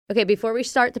Okay, before we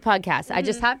start the podcast, I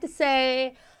just have to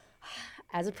say,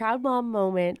 as a proud mom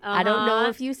moment, I don't know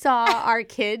if you saw our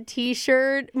kid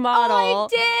T-shirt model. Oh,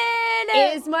 I did.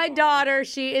 Is my daughter.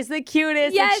 She is the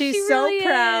cutest, Yes, and she's she so really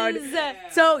proud. is.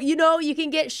 So, you can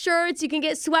get shirts, you can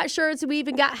get sweatshirts. We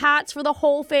even got hats for the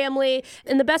whole family.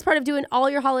 And the best part of doing all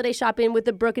your holiday shopping with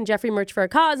the Brooke and Jeffrey merch for a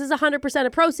cause is 100%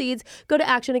 of proceeds go to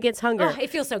Action Against Hunger. Oh, it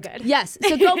feels so good. Yes.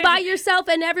 So go buy yourself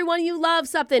and everyone you love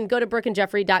something. Go to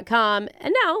brookeandjeffrey.com.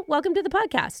 And now, welcome to the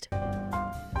podcast.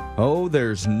 Oh,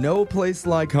 there's no place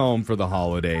like home for the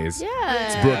holidays. Yeah.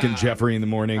 It's Brooke and Jeffrey in the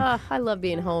morning. I love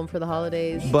being home for the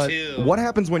holidays. But what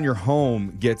happens when your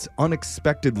home gets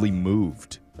unexpectedly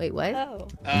moved? Wait, what? Oh.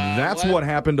 That's what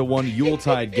happened to one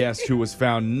Yuletide guest who was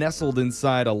found nestled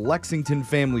inside a Lexington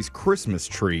family's Christmas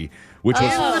tree, which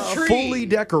was fully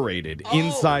decorated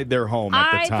inside their home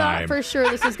at the time. I thought for sure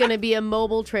this was going to be a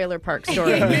mobile trailer park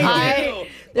story. Me too.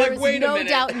 There was wait a no minute.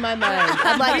 doubt in my mind.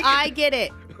 I'm like, I get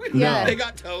it. Yeah. They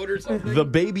got towed or something. The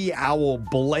baby owl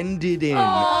blended in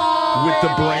with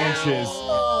the branches,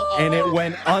 and it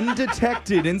went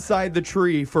undetected inside the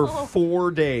tree for 4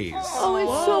 days. Oh,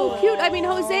 it's so cute. I mean,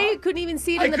 Jose couldn't even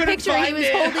see it in the couldn't picture. He find was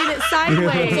it. holding it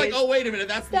sideways. It's like, oh, wait a minute.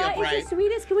 That's the That upright. is the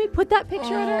sweetest. Can we put that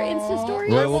picture on our Insta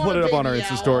story? Well, we'll want put a it up on our baby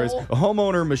Insta owl. stories.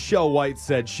 Homeowner Michelle White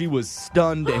said she was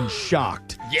stunned and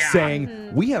shocked,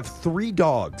 saying, "We have 3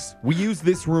 dogs. We use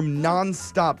this room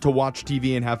nonstop to watch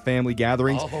TV and have family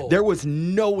gatherings. There was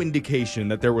no indication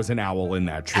that there was an owl in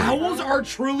that tree." Owls are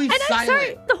truly And I'm silent.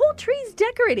 sorry, the whole tree's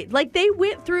decorated. Like, they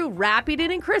went through wrapping it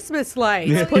in Christmas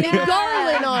lights, putting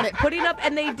garland on it, putting up,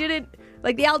 and they didn't,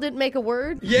 like, the owl didn't make a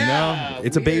word. Yeah. No,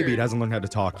 it's a baby. weird. It hasn't learned how to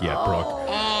talk yet, Brooke.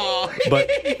 Oh. But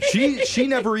she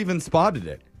never even spotted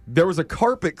it. There was a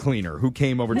carpet cleaner who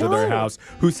came over to their house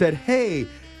who said, "Hey,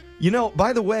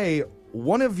 by the way,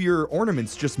 one of your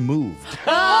ornaments just moved."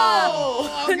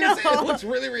 I was gonna say, it looks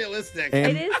really realistic.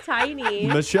 And It is tiny.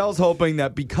 Michelle's hoping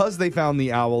that because they found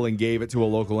the owl and gave it to a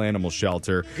local animal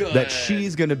shelter, that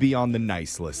she's going to be on the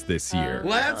nice list this year.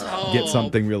 Let's hope. Get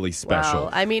something really special. Well,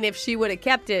 I mean, if she would have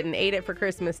kept it and ate it for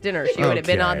Christmas dinner, she would have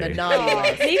been on the Okay. naughty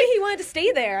list. Maybe he wanted to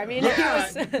stay there. I mean, He's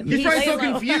probably so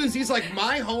laying low. confused. He's like,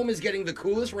 my home is getting the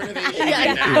coolest renovation.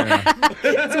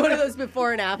 It's one of those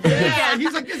before and after. Yeah,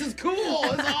 he's like, this is cool.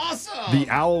 It's awesome. The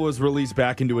owl was released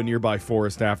back into a nearby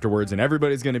forest afterwards, and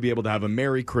everybody's going to be able to have a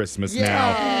Merry Christmas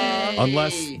now.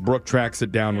 Unless Brooke tracks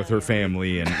it down with her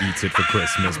family and eats it for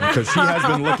Christmas, because she has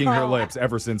been licking her lips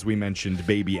ever since we mentioned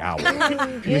baby owl.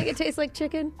 You think it tastes like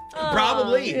chicken?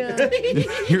 Probably.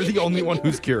 You're the only one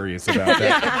who's curious about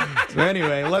that. So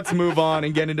anyway, let's move on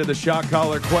and get into the shot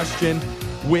collar question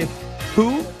with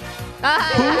who?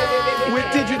 Who?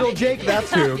 With Digital Jake,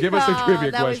 that's who. Give us a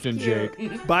trivia that was question, cute.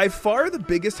 Jake. By far the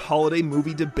biggest holiday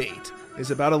movie debate is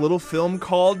about a little film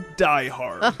called Die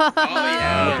Hard. Oh,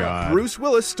 yeah. Oh, God. Bruce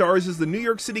Willis stars as the New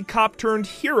York City cop turned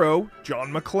hero,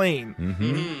 John McClane.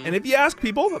 And if you ask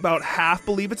people, about half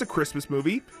believe it's a Christmas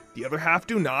movie, the other half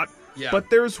do not. Yeah.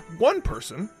 But there's one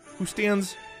person who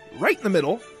stands right in the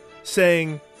middle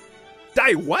saying,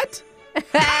 Die what?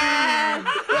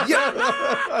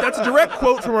 Yeah, that's a direct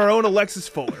quote from our own Alexis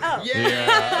Fuller.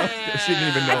 Yeah. She didn't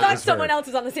even know I it thought was someone her. else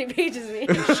was on the same page as me.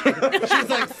 She's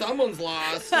like, someone's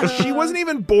lost. She wasn't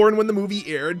even born when the movie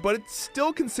aired, but it's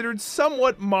still considered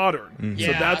somewhat modern. So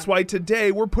Yeah. that's why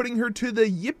today we're putting her to the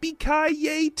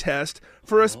Yippee-Ki-Yay test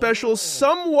for a special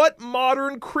somewhat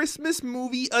modern Christmas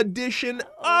movie edition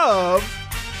of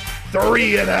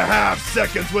 3.5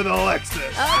 Seconds with Alexis.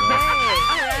 All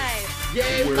right.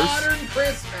 Yay, Where's- modern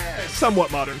Christmas.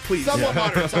 Somewhat modern, please. Somewhat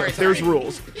modern. Sorry. There's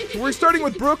rules. So we're starting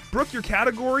with Brooke. Brooke, your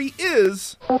category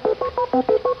is...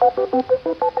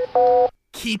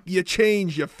 Keep your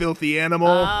change, you filthy animal.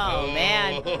 Oh,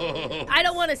 man. I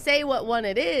don't want to say what one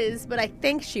it is, but I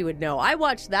think she would know. I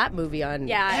watched that movie on...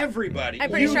 Yeah. Everybody. I'm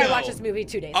pretty you sure I know. watched this movie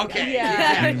 2 days ago. Okay.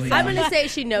 Yeah. Exactly. I'm going to say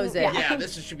she knows it. Yeah,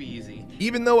 this should be easy.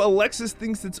 Even though Alexis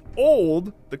thinks it's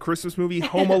old, the Christmas movie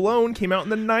Home Alone came out in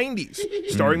the 90s,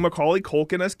 starring Macaulay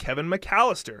Culkin as Kevin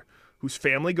McAllister, whose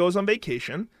family goes on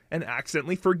vacation and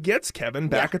accidentally forgets Kevin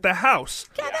back at the house.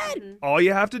 Kevin! All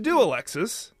you have to do,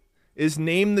 Alexis, is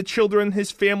name the children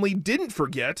his family didn't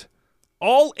forget,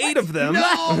 all 8 of them,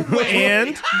 No way.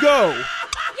 and go.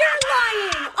 You're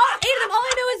lying. All 8 of them. All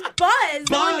I know is Buzz.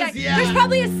 The one Buzz, guy. yeah. There's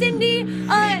probably a Cindy, too.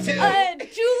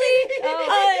 Julie.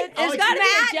 There's it's got to be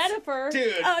Matt. a Jennifer.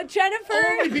 Dude. Jennifer.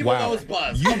 Only people Wow. knows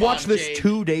Buzz. You Come watched on, this Jake.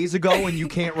 2 days ago and you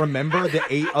can't remember the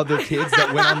 8 other kids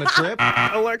that went on the trip?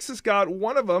 Alexis got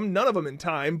one of them, none of them in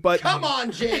time, but Come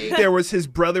on, Jake. there was his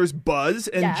brothers Buzz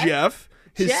and Yes. Jeff,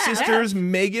 his Jeff. sisters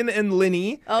Megan and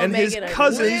Linny, and his Megan and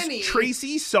cousins Linny.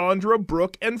 Tracy, Sandra,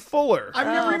 Brooke, and Fuller. I've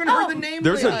never even heard the name.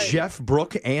 There's a right. Jeff,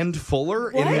 Brooke, and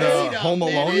Fuller in Wait the a Home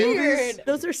Alone minute. movies?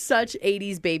 Those are such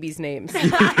 80s babies' names.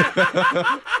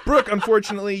 Brooke,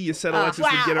 unfortunately, you said Alexis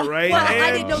would get it right. Well, I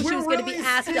and didn't know she We're was going to be really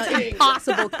asked an sitting.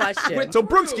 impossible question. So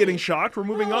Brooke's getting shocked. We're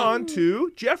moving on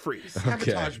to Jeffrey's.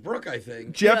 Sabotage Brooke, I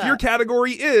think. Jeff, Yeah. your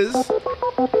category is...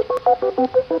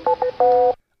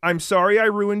 I'm sorry I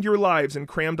ruined your lives and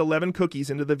crammed 11 cookies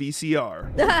into the VCR.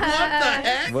 What the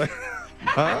heck? What?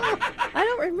 Huh? I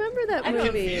don't remember that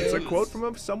movie. It's a quote from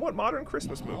a somewhat modern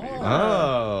Christmas movie.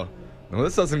 Oh. Well,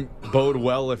 this doesn't bode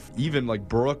well if even like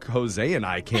Brooke, Jose, and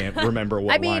I can't remember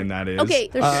what line that is. Okay,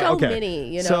 there's so okay.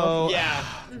 many, you know. So, Yeah.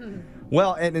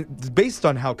 well, and it's based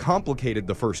on how complicated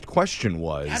the first question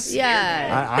was.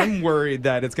 Yeah. I'm worried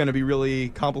that it's going to be really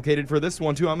complicated for this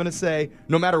one, too. I'm going to say,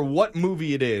 no matter what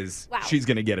movie it is, Wow. she's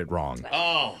going to get it wrong.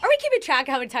 Oh. Are we keeping track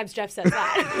of how many times Jeff says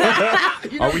that?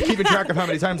 Are we keeping track of how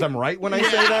many times I'm right when I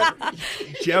say that?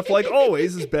 Jeff, like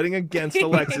always, is betting against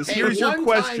Alexis. Hey, Here's your one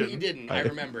question. Time you didn't. I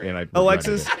remember And I it.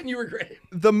 Alexis, regretted And you regret it.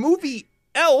 the movie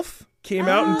Elf came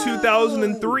out in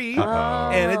 2003,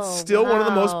 and it's still one of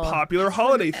the most popular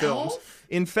holiday films. Elf?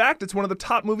 In fact, it's one of the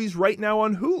top movies right now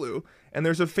on Hulu, and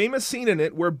there's a famous scene in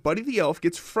it where Buddy the Elf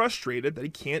gets frustrated that he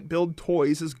can't build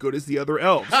toys as good as the other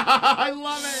elves. I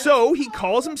love it. So he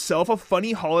calls himself a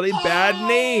funny holiday bad Oh,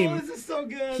 name. this is so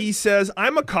good. He says,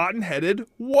 I'm a cotton-headed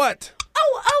what?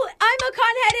 oh, I'm a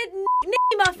con-headed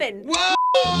muffin.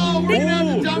 Whoa! We're gonna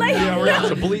have to dump Like- that. that. We're going to have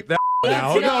to bleep that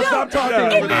now. No, stop talking No.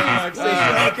 over that,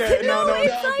 Alexis. Okay, No, no.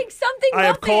 it's like something I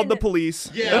have muffin. called the police.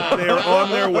 Yeah. They are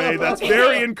on their way. That's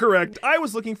very incorrect. I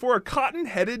was looking for a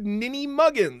cotton-headed Ninny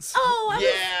Muggins. Oh,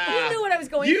 Yeah. you knew what I was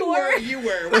going You for. were. You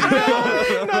were.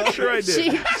 I'm not sure I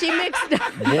did. She mixed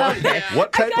up.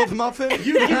 What type of muffin?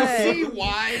 You can see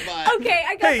why, but Okay,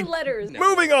 I got Hey, the letters.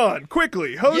 Moving on,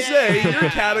 quickly. Jose, Yeah. your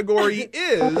category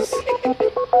is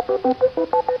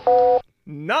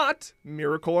not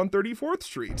Miracle on 34th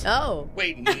Street. Oh.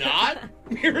 wait, not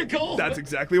Miracle. That's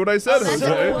exactly what I said, that's Jose.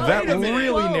 a- That Wait a minute.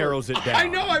 really Whoa. narrows it down. I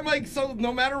know. I'm like, so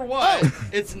no matter what,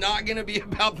 it's not gonna be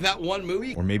about that one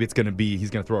movie. Or maybe it's going to be, he's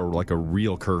going to throw like a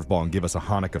real curveball and give us a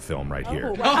Hanukkah film right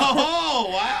here. Oh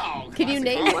wow! Can you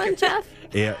name one, Jeff?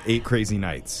 Yeah, 8 Crazy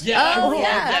Nights. Yeah, I Oh, love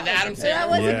yeah. that. The Adam Sandler. That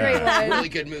was Yeah. a great one. Really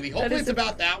good movie. Hopefully, is it's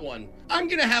about that one. I'm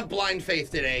gonna have blind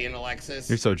faith today in Alexis.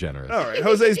 You're so generous. All right,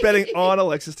 Jose's betting on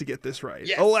Alexis to get this right.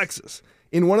 Yes. Alexis,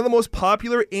 in one of the most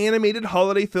popular animated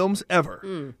holiday films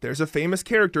ever, there's a famous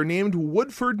character named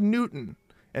Woodford Newton.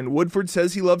 And Woodford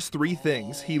says he loves 3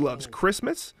 things. He loves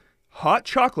Christmas, hot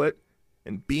chocolate,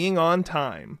 and being on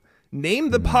time. Name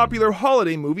the popular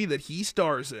holiday movie that he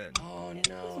stars in. Oh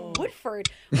no! Woodford,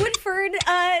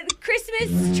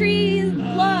 Christmas tree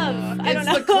love. I don't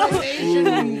It's the know.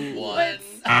 claymation one.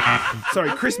 Sorry,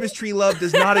 Christmas Tree Love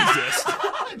does not exist.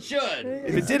 It should.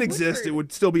 If it did exist, it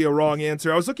would still be a wrong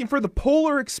answer. I was looking for the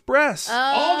Polar Express. Oh,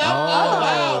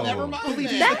 wow! Never mind.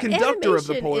 He's then. the conductor of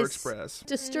the animation Polar is Express.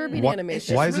 Disturbing Why,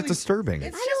 animation. why is it really- disturbing?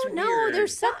 It's I just don't know. weird.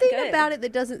 There's something good. about it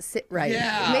that doesn't sit right.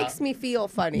 Yeah. It makes me feel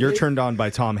funny. You're turned on by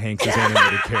Tom Hanks'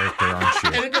 animated character, aren't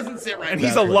and you? it doesn't sit right. And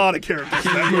he's now. a lot of characters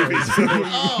in that movie.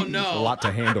 Oh A no! lot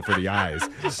to handle for the eyes.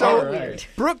 So,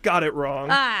 Brooke got it wrong.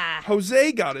 Ah.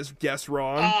 Jose got his guess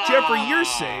wrong. Jeffrey, you're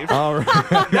safe. All right.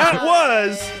 That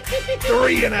was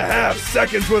 3.5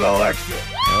 seconds with Alexa.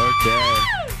 Okay.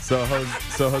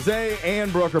 So Jose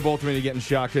and Brooke are both going to be getting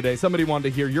shocked today. Somebody wanted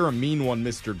to hear "You're a Mean One,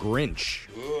 Mr. Grinch."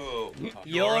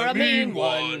 You're a mean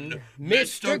one,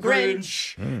 Mr.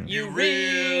 Grinch. You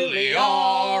really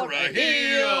are a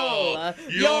heel.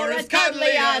 You're as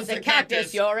cuddly as a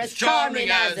cactus. You're as charming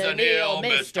as an eel,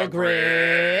 Mr.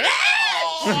 Grinch.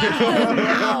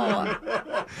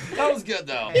 That was good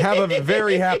though. Have a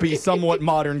very happy, somewhat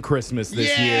modern Christmas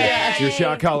this year. Yay! It's your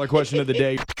shock collar question of the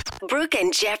day. Brooke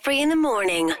and Jeffrey in the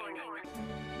morning.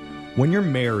 When you're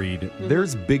married,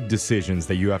 there's big decisions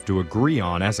that you have to agree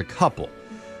on as a couple.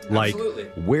 Like, Absolutely.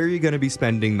 where are you going to be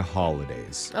spending the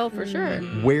holidays? Oh, for sure.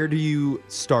 Where do you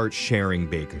start sharing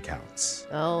bank accounts?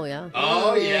 Oh, yeah.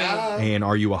 Oh yeah. And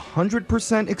are you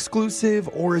 100% exclusive,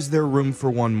 or is there room for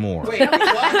one more? Wait,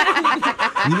 what?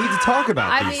 You need to talk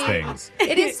about I these mean, things.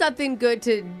 It is something good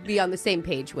to be on the same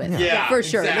page with. Yeah, For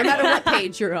sure. exactly. No matter what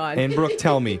page you're on. And Brooke,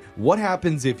 tell me, what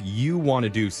happens if you want to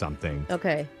do something,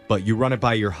 Okay. but you run it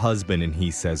by your husband and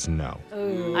he says no?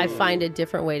 I find a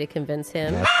different way to convince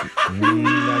him.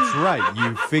 That's right.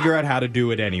 You figure out how to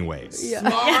do it anyways. Yeah.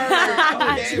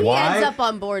 Smart. Okay. Why? He ends up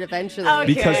on board eventually. Okay.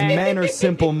 Because men are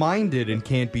simple-minded and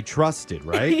can't be trusted,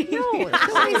 right? No,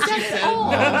 nobody said at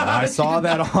all. I saw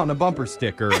that on a bumper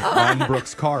sticker on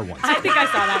Brooke's car once. I think I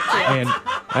saw that too. And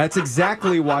that's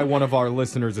exactly why one of our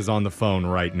listeners is on the phone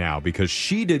right now, because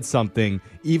she did something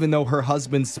even though her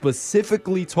husband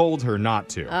specifically told her not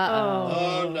to.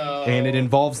 Oh, no. And it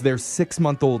involves their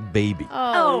 6-month-old baby.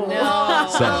 Oh, no.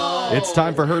 So it's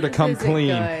time for her to come Isn't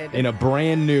clean good. in a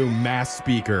brand new mass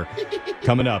speaker.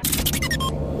 Coming up.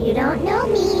 You don't know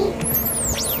me.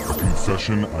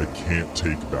 Confession I can't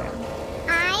take back.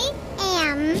 I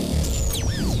am.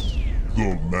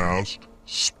 The Masked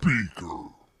Speaker.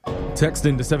 Text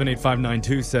into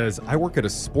 78592 says, I work at a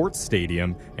sports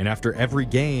stadium, and after every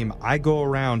game, I go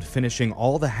around finishing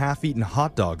all the half-eaten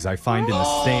hot dogs I find in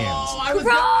the stands. Oh, I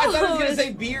thought I was going to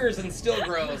say beers and still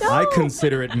gross. I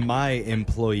consider it my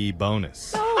employee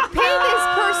bonus. Pay this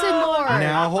person more.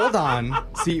 Now, hold on.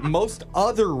 See, most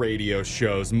other radio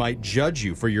shows might judge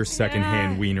you for your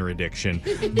secondhand wiener addiction,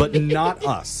 but not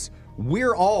us.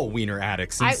 We're all wiener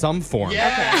addicts in some form.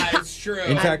 Yeah, it's true.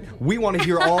 In fact, we want to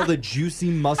hear all the juicy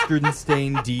mustard and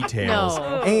stain details,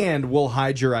 No. and we'll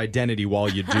hide your identity while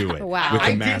you do it. Wow. With the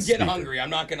I mass did get speaker. hungry. I'm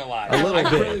not going to lie. A little I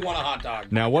bit. really want a hot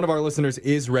dog. Now, one of our listeners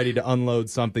is ready to unload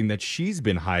something that she's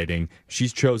been hiding.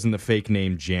 She's chosen the fake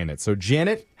name Janet. So,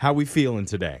 Janet, how we feeling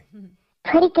today?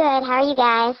 Pretty good. How are you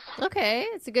guys? Okay,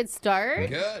 it's a good start.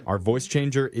 Good. Our voice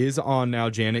changer is on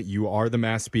now, Janet. You are the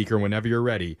mass speaker. Whenever you're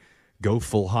ready, go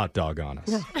full hot dog on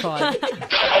us. God.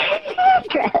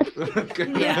 Mine's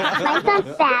not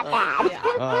that bad.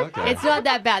 Oh, okay. It's not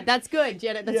that bad. That's good,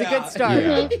 Janet. That's a Yeah. good start.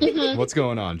 Yeah. What's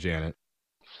going on, Janet?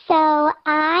 So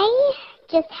I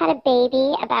just had a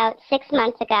baby about 6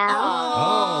 months ago.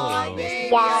 Oh.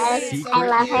 Yes, Secret I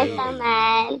love her baby. so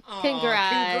much. Aw,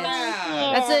 Congrats.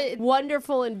 That's a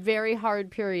wonderful and very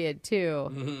hard period,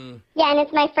 too. Yeah, and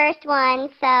it's my first one,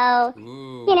 so,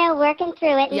 you know, working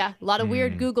through it. Yeah, a lot of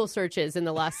weird Google searches in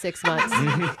the last 6 months.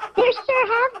 There sure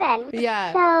have been.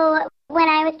 Yeah. So when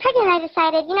I was pregnant, I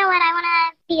decided, you know what, I want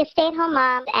to be a stay-at-home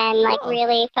mom and, like,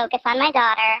 really focus on my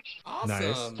daughter. Awesome.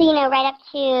 Nice. So, you know, right up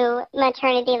to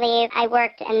maternity leave, I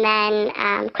worked and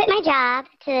then quit my job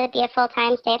to be a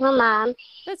full-time stay-at-home mom.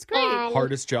 That's great. And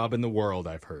Hardest job in the world,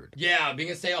 I've heard. Yeah, being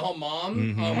a stay-at-home mom.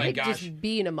 Mm-hmm. Oh I my think gosh. just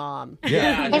being a mom.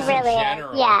 Yeah, it just really in is.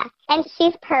 general. Yeah. And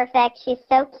she's perfect. She's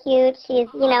so cute. She's,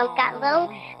 you know, got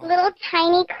little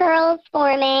tiny curls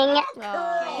forming.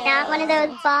 Not one of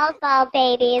those ball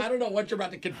babies. I don't know what you're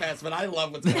about to confess, but I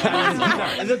love what's going on so far.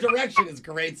 And the direction is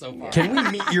great so far. Can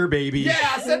we meet your baby?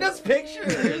 Yeah, send us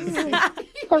pictures.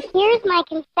 So here's my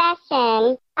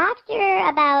confession. After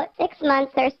about 6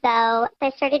 months or so,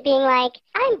 I started being like,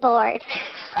 I'm bored.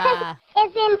 As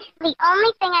in, the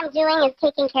only thing I'm doing is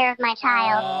taking care of my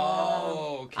child.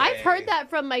 Oh, okay. I've heard that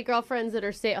from my girlfriends that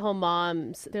are stay-at-home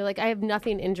moms. They're like, I have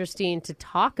nothing interesting to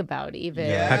talk about even.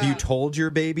 Yeah. Have you told your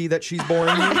baby that she's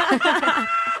boring you?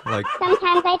 Like,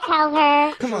 Sometimes I tell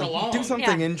her, come on, along. do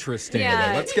something interesting.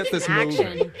 Yeah. Let's get this Action.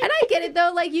 moving. And I get it,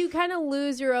 though. Like, you kind of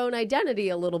lose your own identity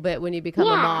a little bit when you become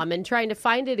a Yeah. mom, and trying to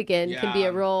find it again can be Yeah.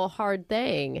 a real hard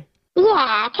thing.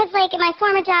 yeah, because, like, in my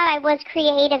former job, I was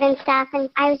creative and stuff, and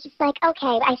I was just like,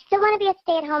 okay, I still want to be a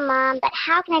stay-at-home mom, but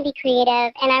how can I be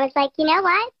creative? And I was like, you know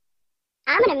what?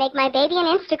 I'm going to make my baby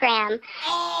an Instagram.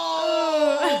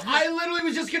 Oh, I literally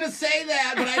was just going to say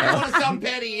that, but I don't want to sound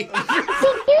petty.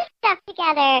 We'd do stuff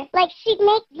together. Like, she'd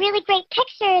make really great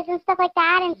pictures and stuff like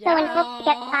that, and so in hopes to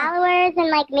get followers and,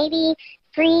 like, maybe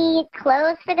free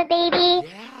clothes for the baby.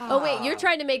 Oh, wait, you're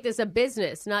trying to make this a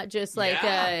business, not just like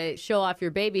Yeah. a show off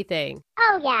your baby thing.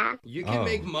 Oh, yeah. You can Oh.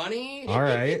 make money. All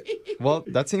right. Well,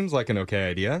 that seems like an okay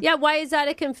idea. Yeah, why is that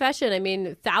a confession? I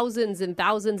mean, thousands and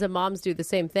thousands of moms do the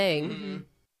same thing. Mm-hmm.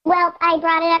 Well, I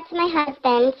brought it up to my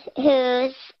husband,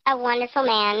 who's a wonderful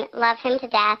man. Love him to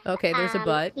death. Okay, there's a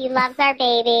but. He loves our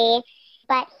baby,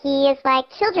 but he is like,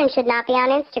 children should not be on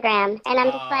Instagram. And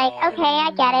I'm just like, okay,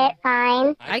 I get it,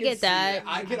 fine. I can get see that.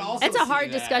 I can also It's a see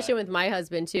hard that. discussion with my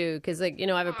husband, too, because, like, you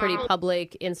know, I have a pretty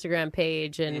public Instagram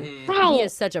page, and Right. he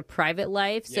has such a private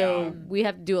life, so Yeah. we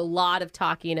have to do a lot of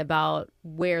talking about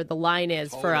where the line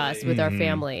is for us with our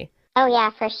family. Oh,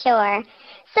 yeah, for sure.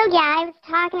 So, yeah, I was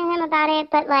talking to him about it,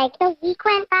 but, like, a week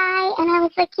went by, and I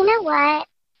was like, you know what?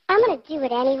 I'm going to do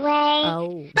it anyway.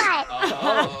 Oh. But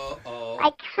Oh.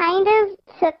 I kind of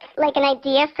took, like, an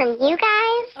idea from you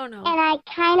guys, Oh, no. and I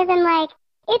kind of am like,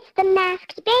 it's the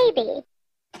masked baby.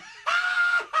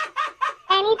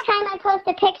 anytime I post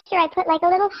a picture, I put like a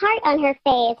little heart on her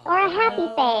face or a happy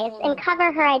face and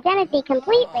cover her identity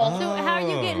completely. So how are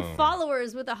you getting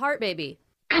followers with a heart baby?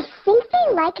 I think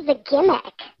they like the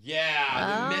gimmick.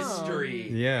 Yeah, the mystery.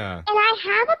 Yeah. And I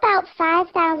have about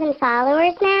 5,000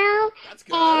 followers now. That's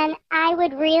good. And I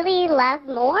would really love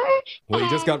more. Well, you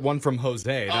just And, got one from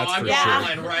Jose, that's I'm for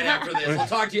calling sure. right after this. We'll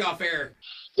talk to you off air.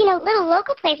 you know, little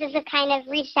local places have kind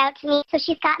of reached out to me. So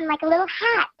she's gotten like a little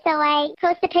hat. So I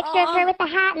post a picture of her with the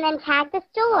hat and then tag the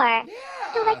store. Yeah.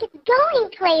 So like it's going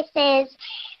places.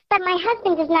 But my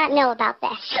husband does not know about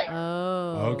this.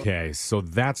 Oh. Okay, so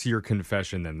that's your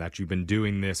confession then, that you've been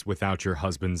doing this without your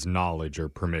husband's knowledge or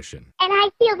permission. And I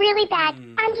feel really bad.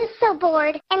 I'm just so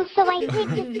bored. And so I did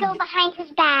just go behind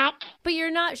his back. But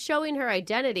you're not showing her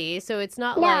identity, so it's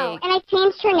not No, like... and I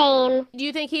changed her name. Do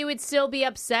you think he would still be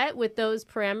upset with those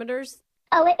parameters?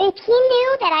 Oh, if he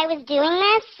knew that I was doing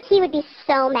this, he would be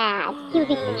so mad. He would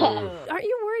be pissed. Aren't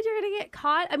you worried you're going to get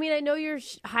caught? I mean, I know you're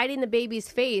hiding the baby's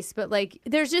face, but like,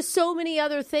 there's just so many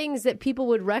other things that people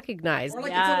would recognize. Or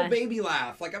like a little baby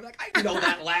laugh. Like, I'm like, I know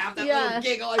that laugh, that little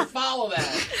giggle, I follow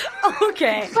that.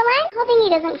 Okay. Well, I'm hoping he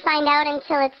doesn't find out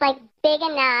until it's like big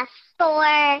enough for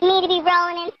me to be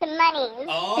rolling in some money.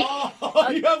 Oh,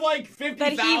 you have like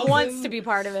 50,000? But he wants to be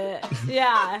part of it.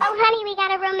 Yeah. Oh, honey, we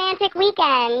got a romantic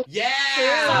weekend.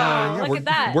 Yeah. Look we're, at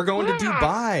that. We're going to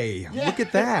Dubai. Look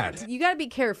at that. You got to be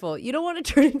careful. You don't want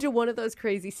to turn into one of those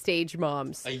crazy stage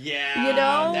moms. Yeah. You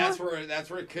know? That's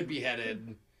where it could be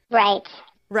headed. Right.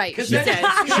 Right. Because She then- says.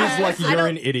 She's like, I you're don't-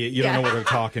 an idiot. You don't know what they're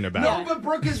talking about. No, but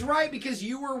Brooke is right because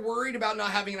you were worried about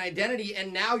not having an identity,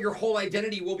 and now your whole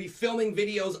identity will be filming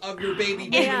videos of your baby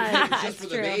doing Yeah, things just that's for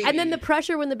the true. baby. And then the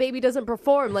pressure when the baby doesn't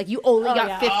perform, like you only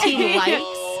got 15 likes.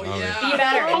 Oh, yeah.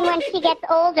 better. And when she gets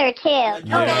older, too. You're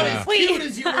not Yeah. as cute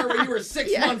as you were when you were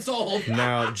 6 months old.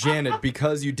 Now, Janet,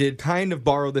 because you did kind of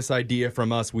borrow this idea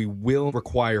from us, we will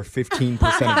require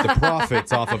 15% of the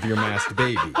profits off of your masked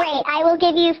baby. Great. I will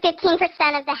give you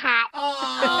 15% of the hat.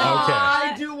 Oh, Okay.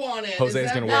 I do want it. Jose's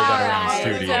Is gonna that wear that bad? around the I'll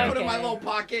studio. put it in my Okay. little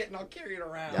pocket and I'll carry it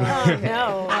around. Oh,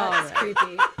 no. That's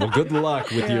creepy. Well, good luck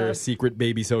with your secret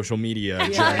baby social media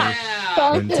journey.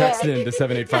 Yeah. And text in to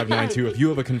 78592 if you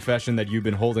have a confession that you've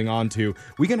been holding on to.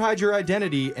 We can hide your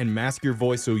identity and mask your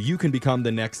voice so you can become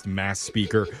the next mass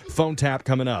speaker. Phone tap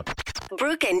coming up.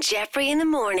 Brooke and Jeffrey in the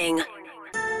morning.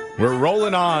 We're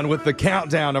rolling on with the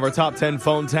countdown of our top 10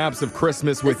 phone taps of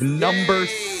Christmas with number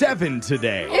 7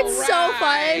 today. It's so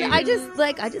fun. I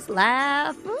just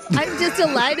laugh. I'm just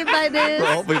delighted by this.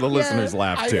 Well, hopefully the listeners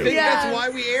laugh I too. think Yeah. that's why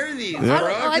we air these, Yeah.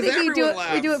 bro. I think 'cause we do it.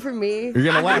 everyone We do it laughs. for me. You're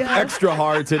going to laugh extra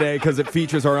hard today because it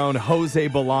features our own Jose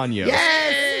Bolaños.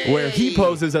 Yes! Where he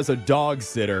poses as a dog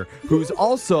sitter who's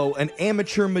also an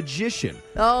amateur magician.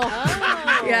 Oh,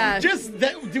 yeah. Just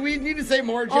that. Do we need to say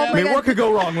more, Oh Jeff? I mean, what could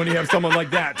go wrong when you have someone like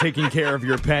that taking care of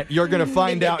your pet? You're going to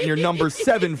find out in your number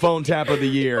 7 phone tap of the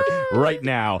year right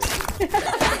now.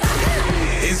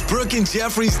 It's Brooke and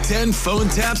Jeffrey's 10 phone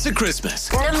taps of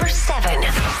Christmas. Number 7.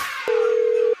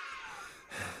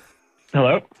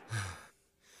 Hello?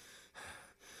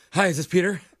 Hi, is this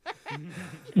Peter?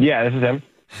 Yeah, this is him.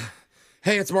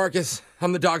 Hey, it's Marcus.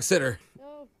 I'm the dog sitter.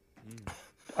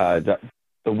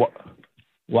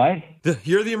 What?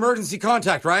 You're the emergency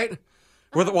contact, right?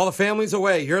 While the family's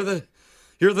away, you're the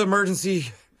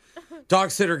emergency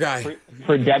dog sitter guy.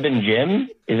 For Deb and Jim?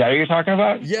 Is that what you're talking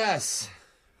about? Yes.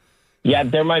 Yeah,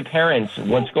 they're my parents.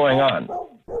 What's going on?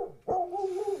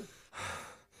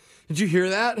 Did you hear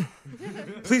that?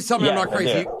 Please tell me I'm Yeah, not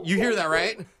crazy. I did. You hear that,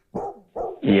 right?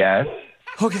 Yes.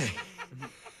 Okay.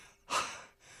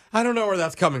 I don't know where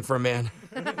that's coming from, man.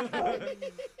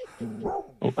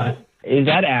 Is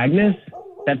that Agnes?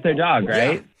 That's their dog,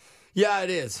 right? Yeah, it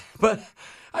is. But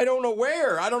I don't know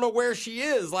where. I don't know where she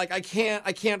is. Like I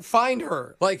can't find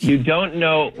her. Like You don't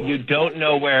know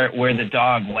where the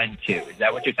dog went to. Is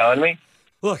that what you're telling me?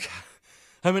 Look,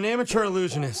 I'm an amateur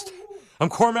illusionist. I'm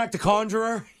Cormac the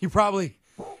Conjurer. You probably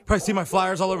see my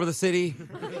flyers all over the city,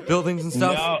 buildings and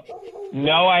stuff.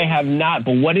 No, I have not.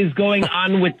 But what is going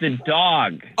on with the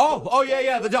dog? Oh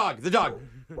yeah, the dog.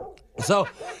 So,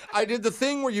 I did the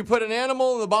thing where you put an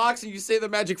animal in the box and you say the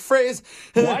magic phrase.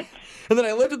 What? And then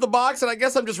I lifted the box, and I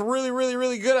guess I'm just really, really,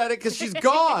 really good at it because she's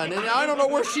gone, and I don't know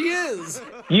where she is.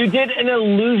 You did an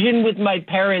illusion with my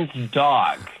parents'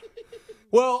 dog.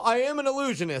 Well, I am an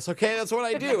illusionist, okay? That's what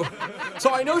I do.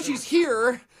 So I know she's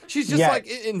here. She's just Yes. like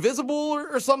invisible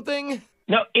or something.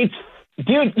 No,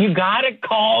 dude, you gotta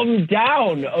calm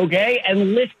down, okay?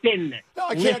 And listen. No,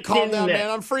 I can't calm down, man.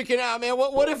 I'm freaking out, man.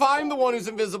 What if I'm the one who's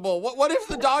invisible? What if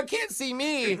the dog can't see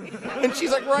me and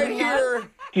she's like right here?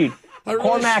 Dude,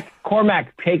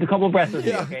 Cormac, take a couple breaths with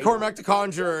me, okay? Cormac the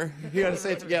Conjurer. You gotta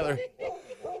say it together.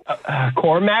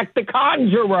 Cormac the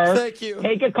Conjurer. Thank you.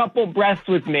 Take a couple breaths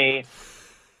with me.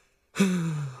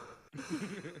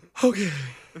 Okay.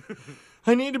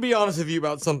 I need to be honest with you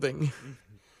about something.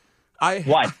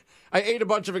 What? I ate a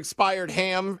bunch of expired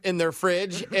ham in their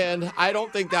fridge, and I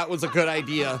don't think that was a good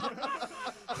idea.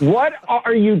 What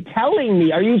are you telling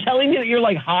me? Are you telling me that you're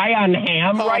like high on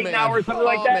ham now or something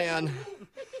like that? Man.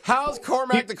 How's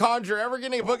Cormac the Conjurer ever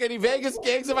going to book any Vegas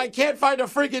gigs if I can't find a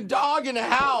freaking dog in the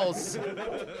house?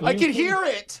 I can hear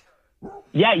it.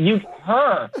 Yeah,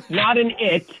 her, not an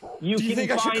it. Do you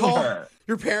think I should call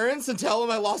your parents and tell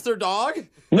them I lost their dog?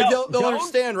 No, they'll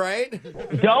understand, right?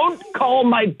 Don't call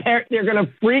my parents. They're going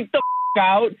to freak the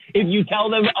out if you tell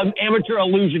them an amateur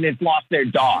illusionist lost their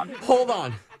dog. Hold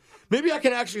on. Maybe I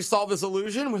can actually solve this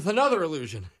illusion with another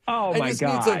illusion. Oh, my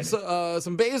God. I just need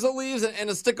some basil leaves and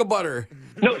a stick of butter.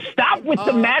 No, stop with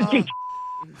the magic.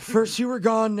 First you were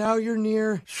gone, now you're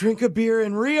near. Drink a beer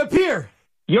and reappear.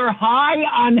 You're high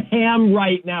on ham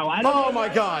right now. Oh, my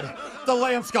God. The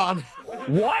lamp's gone.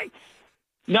 What?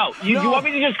 No, you want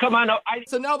me to just come on?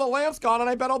 So now the lamp's gone, and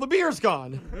I bet all the beer's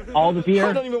gone. All the beer?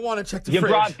 I don't even want to check the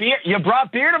fridge. You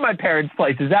brought beer to my parents'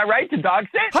 place. Is that right? To dog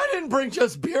sit? I didn't bring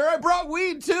just beer. I brought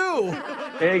weed, too.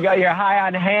 There you go. You're high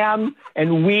on ham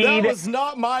and weed. That was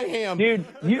not my ham. Dude,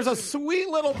 there's a sweet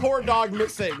little poor dog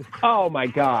missing. Oh, my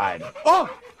God. Oh,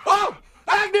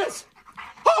 Agnes!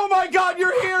 Oh, my God,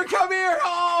 you're here. Come here.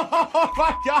 Oh,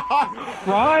 my God.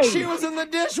 Right. She was in the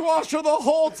dishwasher the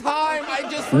whole time. I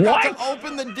just forgot to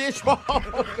open the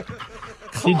dishwasher.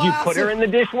 Did you put her in the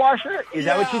dishwasher? Is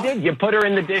that what you did? You put her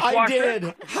in the dishwasher? I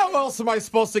did. How else am I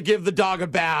supposed to give the dog a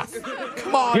bath?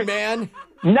 Come on, man.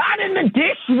 Not in the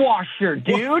dishwasher,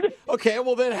 dude. Okay,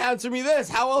 well then answer me this.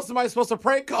 How else am I supposed to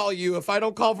prank call you if I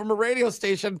don't call from a radio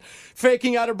station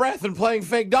faking out of breath and playing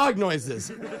fake dog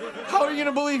noises? How are you going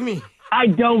to believe me? I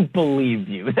don't believe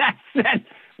you. That's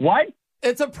what?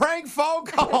 It's a prank phone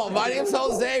call. My name's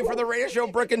Jose for the radio show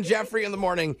Brooke and Jeffrey in the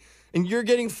morning, and you're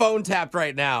getting phone tapped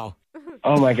right now.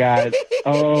 Oh, my God.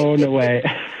 Oh, no way.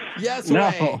 Yes, no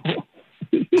way.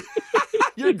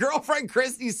 Your girlfriend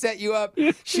Christy set you up.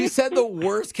 She said the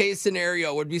worst case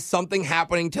scenario would be something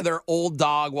happening to their old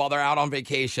dog while they're out on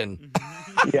vacation.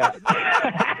 Yeah.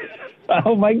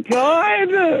 Oh, my God.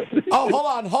 Oh,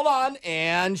 hold on.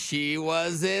 And she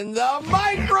was in the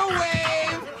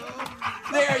microwave.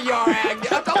 There you are, Agnes.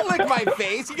 Don't lick my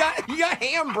face. You got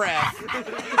ham breath.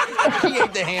 She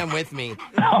ate the ham with me.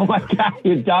 Oh, my God.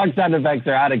 Your dog sound effects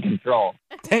are out of control.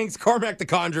 Thanks. Cormac the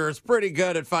Conjurer is pretty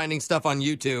good at finding stuff on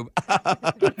YouTube.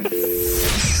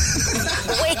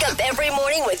 Wake up every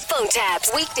morning with phone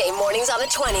taps. Weekday mornings on the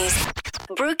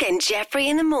 20s. Brooke and Jeffrey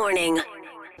in the morning.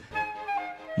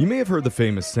 You may have heard the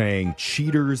famous saying,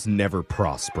 cheaters never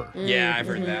prosper. Yeah, I've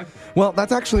heard that. Well,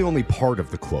 that's actually only part of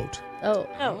the quote.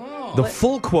 The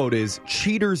full quote is,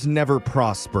 cheaters never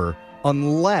prosper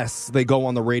unless they go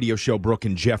on the radio show Brooke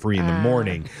and Jeffrey in the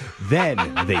morning. Then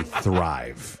they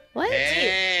thrive. What?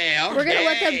 Hey, okay. We're going to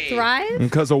let them thrive?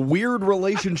 Because a weird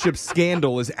relationship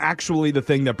scandal is actually the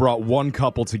thing that brought one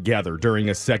couple together during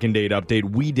a second date update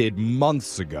we did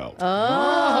months ago.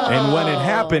 Oh. And when it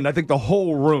happened, I think the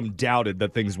whole room doubted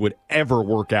that things would ever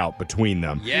work out between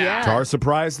them. Yeah. To our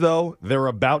surprise, though, they're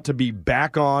about to be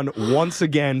back on once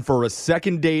again for a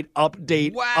second date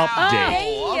update.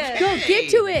 Hey, Okay. Go, get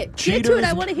to it. Cheaters Get to it.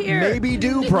 I want to hear. maybe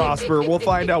do prosper. We'll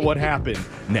find out what happened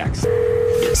next.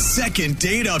 Second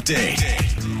date update.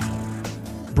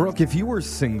 Brooke, if you were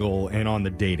single and on the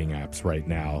dating apps right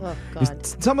now, Oh, God.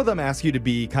 some of them ask you to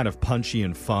be kind of punchy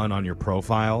and fun on your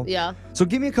profile. Yeah. So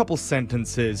give me a couple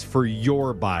sentences for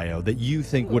your bio that you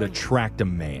think would attract a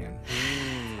man.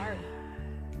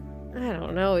 I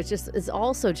don't know. It's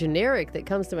all so generic that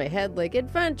comes to my head, like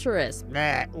adventurous.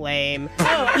 Lame. You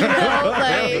know,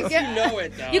 like, You know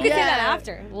it, though. You can say that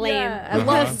after. Lame. yeah, I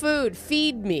love food.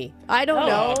 Feed me. I don't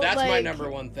know. That's my like- number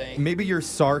one thing. Maybe your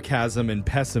sarcasm and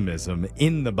pessimism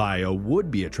in the bio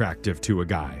would be attractive to a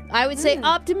guy. I would say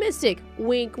optimistic.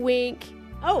 Wink, wink.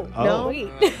 Oh, No. wait.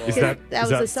 Is that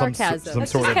was a sarcasm. Some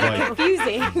sort of Kind of like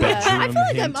confusing. I bedroom feel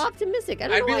like hint? I'm optimistic. I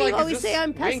don't I'd know be why like, you is always this say I'm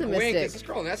wink, wink? Is pessimistic. this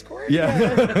girl an escort? Yeah.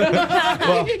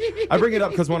 Well, I bring it up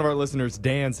because one of our listeners,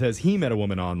 Dan, says he met a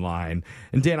woman online.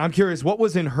 And Dan, I'm curious, what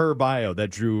was in her bio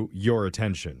that drew your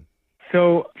attention?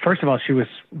 So, first of all, she was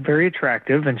very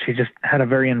attractive and she just had a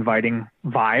very inviting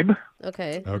vibe.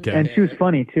 Okay. Okay. And she was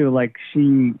funny, too. Like,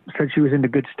 she said she was into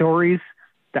good stories,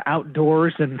 the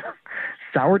outdoors, and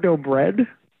sourdough bread.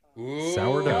 Ooh.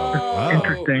 Sourdough. Wow.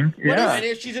 Interesting. Yeah. And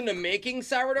if she's into making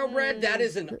sourdough bread, that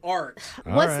is an art.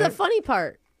 All What's right. the funny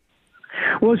part?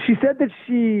 Well, she said that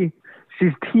she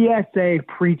She's TSA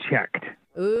pre-checked.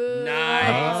 Ooh.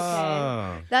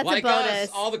 Nice. That's like a bonus. us,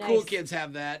 all the cool kids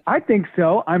have that. I think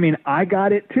so. I mean, I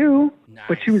got it too. Nice.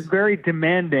 But she was very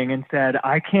demanding and said,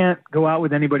 I can't go out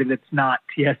with anybody that's not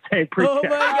TSA pre-checked. Oh, my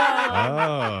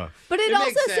God. Oh. But it It also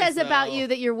makes sense, says about though. you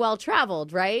that you're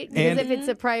well-traveled, right? Because And if it's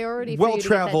a priority for you to get that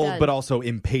Well-traveled, done. but also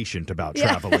impatient about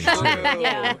traveling, too.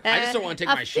 Yeah. I just don't want to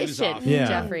take my shoes Efficient, off. Yeah.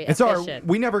 Jeffrey. And sorry, efficient.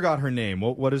 we never got her name.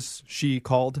 What is she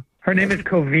called? Her name is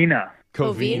Covina.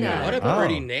 Covina. What a Oh.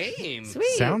 pretty name. Sweet.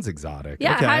 Sounds exotic.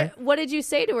 Yeah. Okay. What did you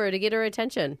say to her to get her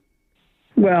attention?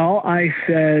 Well, I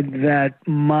said that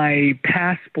my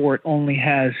passport only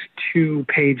has 2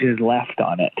 pages left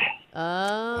on it.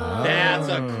 Oh. That's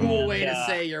a cool way to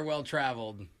say you're well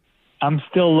traveled. I'm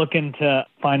still looking to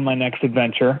find my next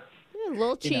adventure. A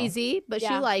little cheesy, but she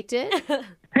Yeah. liked it.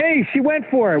 Hey, she went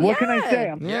for it. What can I Yeah.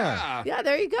 say? Yeah. Yeah,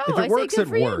 there you go. If I it works, say it good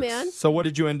for you, works. man. So what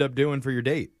did you end up doing for your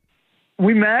date?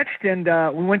 We matched and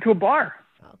we went to a bar.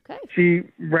 Okay. She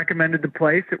recommended the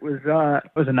place. It was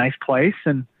a nice place,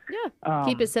 and Yeah.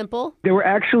 Keep it simple. they were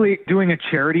actually doing a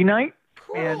charity night.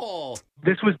 Cool.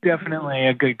 This was definitely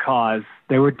a good cause.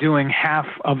 They were doing half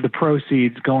of the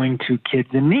proceeds going to kids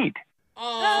in need.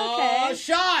 Oh, Okay.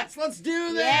 shots. Let's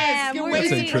do this. Yeah, Get we're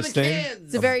wasted ready. for the Interesting. kids.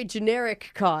 It's a very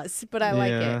generic cause, but I like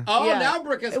Yeah. it. Oh, Yeah. now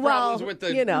Brooke has Well, problems with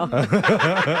the... you know.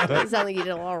 Doesn't sound like you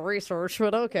did a lot of research,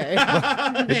 but okay.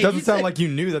 It doesn't sound like you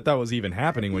knew that was even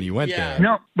happening when you went Yeah. there.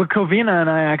 No, but Covina and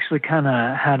I actually kind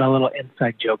of had a little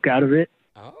inside joke out of it.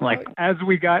 Oh. Like, as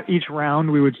we got each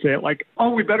round, we would say it like, oh,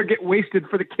 we better get wasted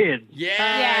for the kids. Yeah.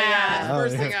 Yeah.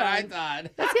 First Oh, thing yeah. I thought.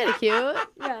 That's kind of cute.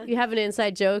 Yeah. You having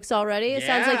inside jokes already? It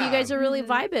sounds like you Yeah. guys are really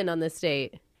vibing on this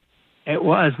date. It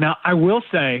was. Now, I will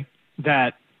say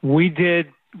that we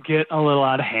did get a little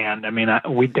out of hand. I mean,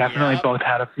 we definitely Yep. both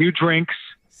had a few drinks.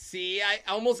 See, I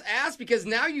almost asked because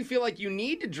now you feel like you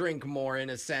need to drink more in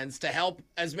a sense to help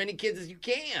as many kids as you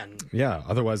can. Yeah,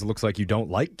 otherwise it looks like you don't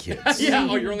like kids. Yeah.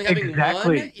 Oh, you're only having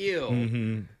Exactly. one? Ew.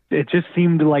 Mm-hmm. It just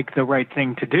seemed like the right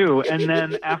thing to do. And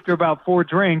then after about 4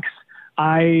 drinks,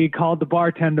 I called the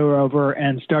bartender over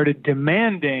and started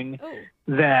demanding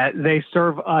that they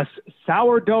serve us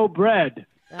sourdough bread.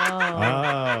 Oh.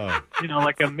 Oh. You know,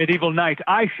 like a medieval knight.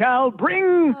 I shall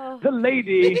bring the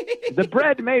lady the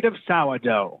bread made of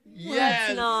sourdough.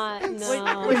 Yes. That's not.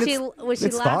 No. Was she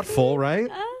It's laughing? thoughtful, right?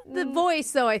 The voice,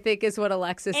 though, I think is what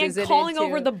Alexis And is calling into.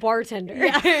 over the bartender.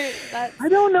 That's, I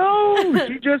don't know.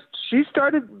 She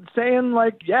started saying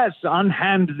like, yes,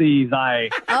 unhand thee thy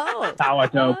Oh.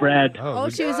 sourdough bread. Oh,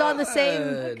 she was on the same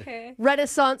okay.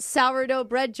 Renaissance sourdough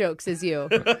bread jokes as you.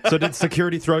 So did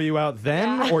security throw you out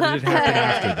then, or did it happen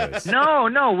after this? No.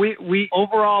 We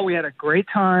overall we had a great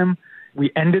time. We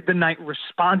ended the night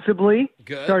responsibly.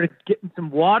 Good. Started getting some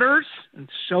waters and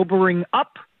sobering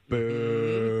up.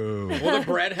 Boo. Well, the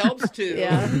bread helps too.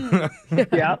 Yeah.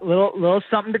 Yeah, little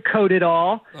something to coat it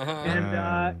all. Uh-huh.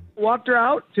 And walked her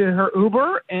out to her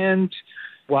Uber. And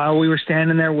while we were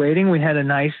standing there waiting, we had a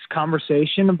nice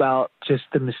conversation about just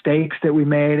the mistakes that we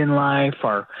made in life,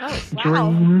 our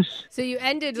dreams. So you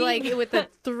ended like with a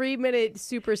 3-minute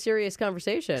super serious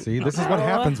conversation. See, this is what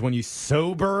happens when you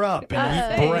sober up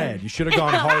and eat bread. You should have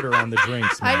gone harder on the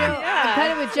drinks, man. I know. I'm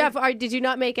kind of with Jeff. Did you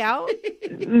not make out?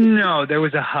 No, there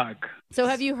was a hug. So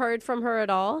have you heard from her at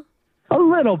all? A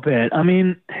little bit. I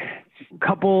mean, a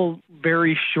couple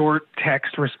very short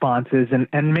text responses,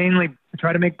 and mainly I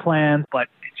try to make plans, but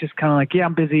it's just kind of like, yeah,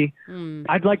 I'm busy.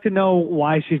 I'd like to know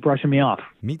why she's brushing me off.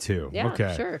 Me too. Yeah,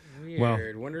 Okay. sure. Well-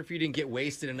 Weird. Wonder if you didn't get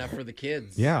wasted enough for the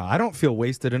kids. Yeah, I don't feel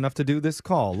wasted enough to do this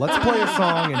call. Let's play a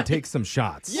song and take some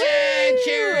shots. Yay,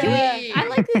 charity! I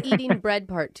like the eating bread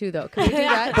part too, though. Can we do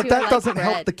that? But too? I that like doesn't bread.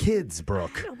 help the kids,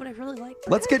 Brooke. no, but I really like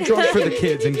Let's get drunk for the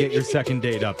kids and get your second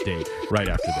date update right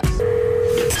after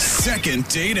this. Second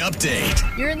date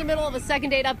update. You're in the middle of a second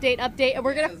date update, and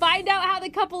we're going to find out how the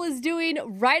couple is doing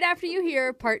right after you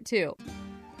hear part 2.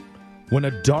 When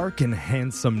a dark and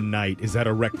handsome knight is at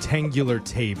a rectangular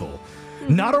table,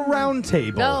 not a round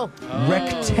table, No.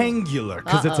 rectangular,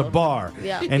 because it's a bar,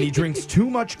 Yeah. and he drinks too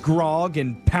much grog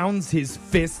and pounds his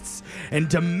fists and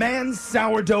demands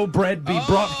sourdough bread be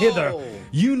brought hither,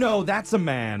 you know that's a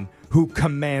man who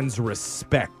commands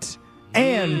respect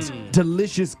and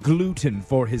delicious gluten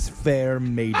for his fair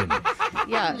maiden.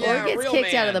 Yeah, Yeah, or gets real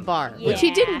kicked out of man. the bar, which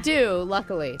he didn't do,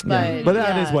 luckily. But, But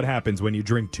that yeah. is what happens when you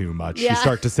drink too much. Yeah. You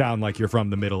start to sound like you're from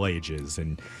the Middle Ages.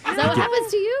 And Is that what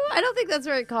happens to you? I don't think that's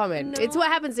very common. It's what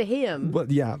happens to him. But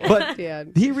yeah, but Yeah.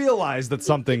 he realized that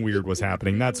something weird was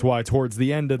happening. That's why towards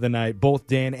the end of the night, both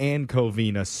Dan and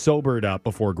Covina sobered up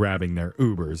before grabbing their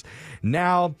Ubers.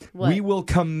 Now What? we will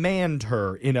command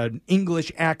her in an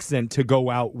English accent to go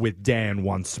out with Dan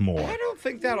once more. I don't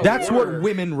think that'll That's work. what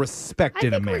women respect I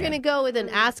in a think man. we're going to go with an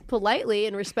ask politely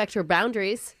and respect her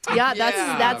boundaries. Yeah,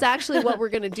 that's actually what we're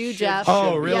going to do, Jeff.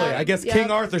 Oh, really? Yeah, I guess yeah.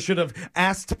 King Arthur should have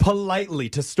asked politely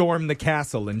to storm the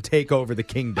castle and take over the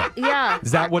kingdom. Yeah.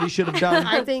 Is that what he should have done?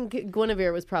 I think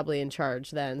Guinevere was probably in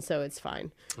charge then, so it's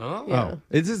fine. Oh. Yeah.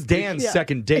 This is Dan's Yeah.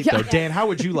 second date, though. Dan, how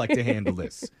would you like to handle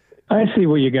this? I see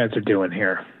what you guys are doing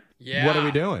here. Yeah. What are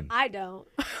we doing? I don't.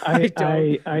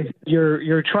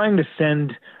 You're trying to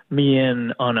send me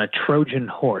in on a Trojan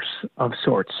horse of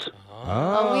sorts.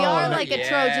 Oh, we are like a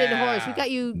Trojan horse. We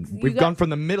got you. We've gone from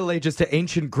the Middle Ages to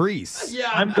ancient Greece. Yeah.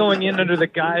 I'm going in under the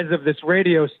guise of this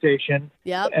radio station.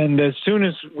 Yep. And as soon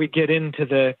as we get into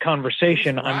the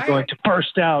conversation, I'm going to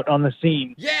burst out on the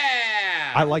scene. Yeah.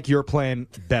 I like your plan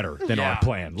better than our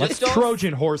plan. Let's Just don't-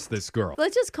 Trojan horse this girl.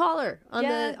 Let's just call her on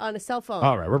Yeah. on a cell phone.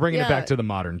 All right, we're bringing it Yeah. back to the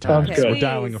modern times. Sounds good. We're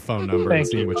dialing a phone number and Thank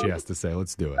seeing you. what she has to say.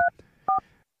 Let's do it.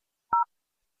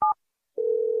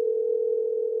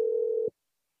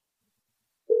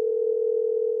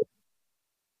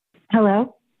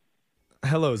 Hello?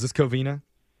 Hello, is this Covina?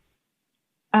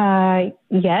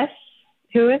 Yes.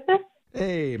 Who is this?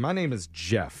 Hey, my name is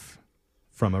Jeff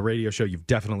from a radio show you've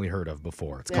definitely heard of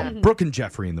before. It's Yeah. called Brooke and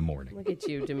Jeffrey in the Morning. Look at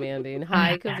you demanding.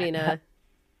 Hi, Kavina.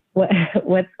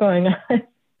 What's going on?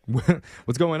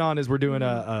 What's going on is we're doing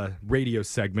a radio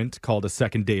segment called A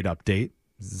Second Date Update.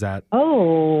 Is that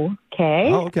Oh,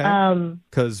 okay. Oh, okay.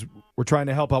 Because we're trying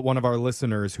to help out one of our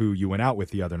listeners who you went out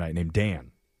with the other night named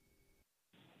Dan.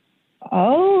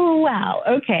 Oh, wow.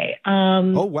 Okay.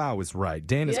 Oh, wow is right.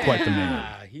 Dan is quite the man.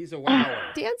 Yeah, he's a wower.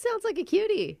 Dan sounds like a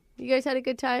cutie. You guys had a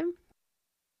good time?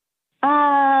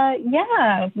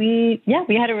 Yeah, we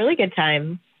had a really good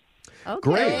time. Okay.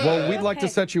 Great. Well, we'd like to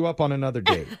set you up on another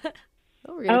date.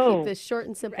 Oh, we're going to Oh. keep this short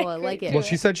and simple. I like it. Well,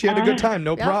 she said she had a good time.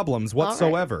 No Yep. problems All right.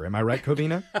 whatsoever. Am I right,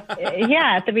 Covina?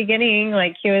 Yeah, at the beginning,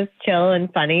 like, he was chill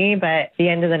and funny, but the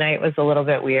end of the night was a little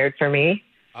bit weird for me.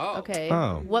 Oh. Okay.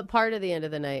 Oh. What part of the end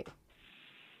of the night?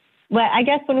 Well, I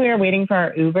guess when we were waiting for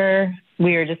our Uber,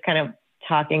 we were just kind of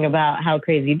talking about how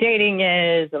crazy dating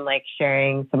is and like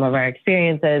sharing some of our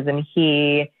experiences. And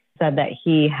he said that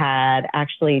he had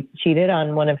actually cheated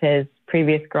on one of his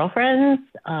previous girlfriends.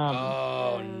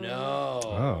 Oh, no.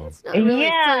 Oh. It's not really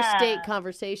Yeah. first date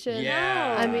conversation.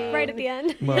 Yeah. I mean, Right at the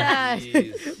end. Well, yeah.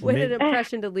 Jeez. What an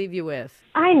impression to leave you with.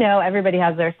 I know everybody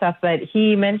has their stuff, but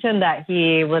he mentioned that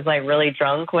he was like really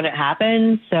drunk when it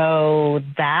happened. So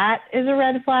that is a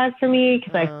red flag for me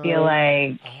because I feel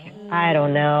like, I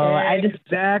don't know. I just,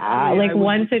 Exactly. like I was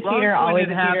once a drunk cheater, when always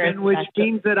it a cheater. happened, which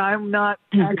means that I'm not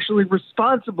actually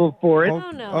responsible for it.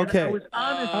 Oh, no. okay. I was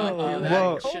honest with you. That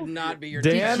Whoa. should not be your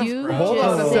Dan, Did you hold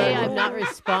on a just say second. I'm not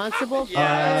responsible for Yeah,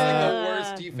 that's like it? the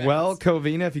worst defense. Well,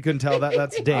 Covina, if you couldn't tell that,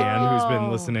 that's Dan who's been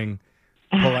listening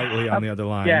politely on the other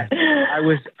line. Yeah,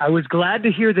 I was glad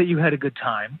to hear that you had a good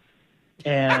time,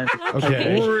 and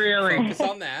Okay. Focus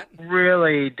on that.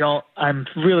 I'm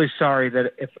really sorry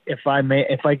that if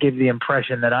I give the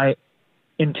impression that I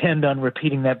intend on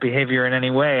repeating that behavior in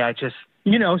any way, I just,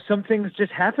 some things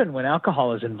just happen when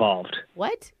alcohol is involved.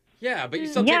 What? Yeah, but you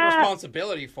still Yeah. take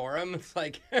responsibility for him. It's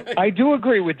like, I do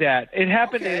agree with that. It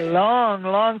happened a long,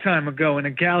 long time ago in a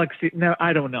galaxy. No,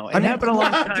 I don't know. It happened a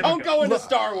long time don't ago. go into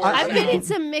Star Wars. I'm getting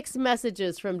some mixed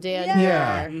messages from Dan.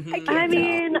 Yeah. here. I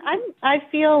mean, I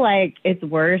feel like it's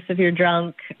worse if you're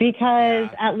drunk because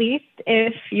at least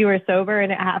if you were sober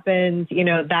and it happened,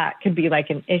 that could be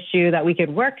like an issue that we could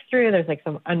work through. There's like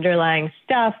some underlying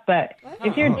stuff. But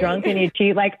if you're drunk and you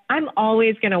cheat, like I'm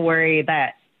always going to worry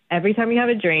that every time you have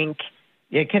a drink,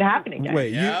 it could happen again.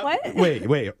 Wait, Yeah. What?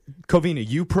 wait. Covina,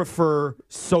 you prefer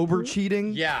sober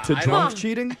cheating Yeah, to I drunk don't-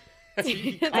 cheating?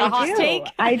 It's a hot take.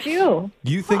 I do.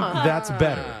 You think that's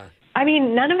better? I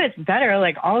mean, none of it's better.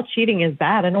 Like, all cheating is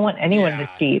bad. I don't want anyone Yeah. to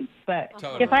cheat. But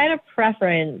Totally. if I had a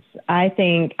preference, I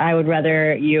think I would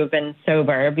rather you have been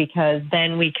sober because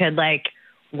then we could, like,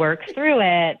 work through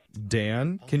it.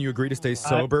 Dan, can you agree to stay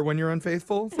sober when you're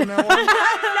unfaithful from now on? That's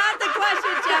not the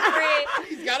question,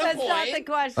 Jeffrey. He's got a That's point. not the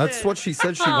question. That's what she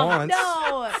said she wants.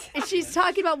 No. She's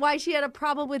talking about why she had a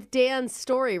problem with Dan's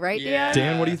story, right, Yeah. Dan?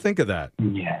 Dan, what do you think of that?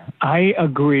 Yeah, I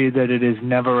agree that it is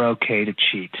never okay to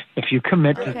cheat. If you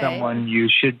commit to Okay. someone, you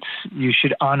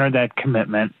should honor that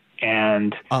commitment.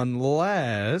 And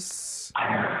Unless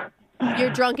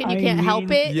You're drunk and you I can't help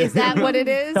mean, it? Is that what it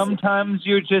is? sometimes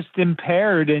you're just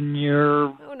impaired and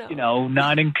you're, no.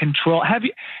 not in control.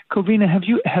 Covina?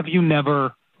 Have you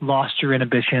never lost your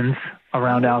inhibitions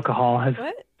around alcohol?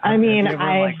 What? I mean, Have you ever,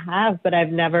 I have, but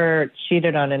I've never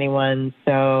cheated on anyone.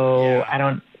 So I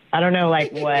don't know,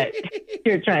 like, what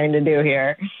you're trying to do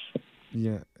here.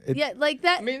 yeah, Yeah, like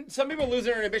that. I mean, some people lose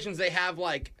their inhibitions. They have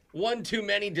like one too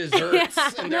many desserts,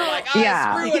 and they're like, screw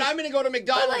it, I'm going to go to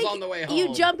McDonald's on the way home.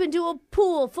 You jump into a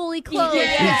pool fully clothed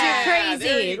because you're crazy.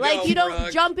 There you go, you don't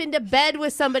Brooke. jump into bed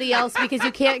with somebody else because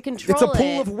you can't control It's a it.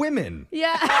 pool of women.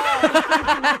 Yeah.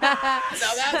 Now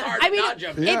that's hard to not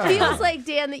jump it feels like,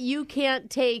 Dan, that you can't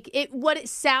take it. What it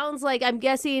sounds like, I'm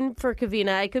guessing for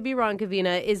Kavina, I could be wrong,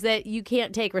 Kavina, is that you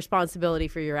can't take responsibility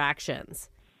for your actions.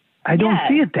 I don't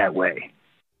see it that way.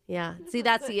 Yeah. See,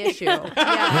 that's the issue.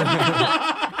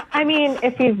 I mean,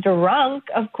 if he's drunk,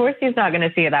 of course he's not going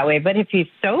to see it that way. But if he's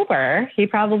sober, he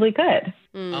probably could.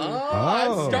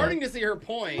 I'm starting to see her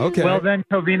point. Okay. Well, then,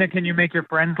 Covina, can you make your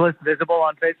friends list visible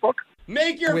on Facebook?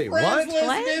 Make your friends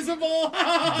list visible.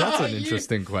 That's an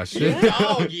interesting question.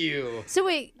 Dog you. So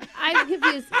wait, I'm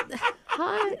confused.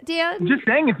 Huh, Dan? I'm just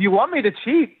saying, if you want me to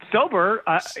cheat sober,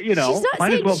 She's not might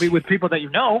as saying well be with people that you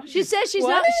know. She says she's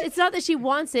not. It's not that she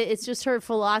wants it. It's just her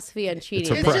philosophy on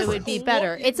cheating. a That it would be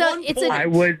better. I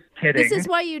was kidding. This is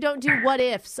why you don't do what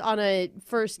ifs on a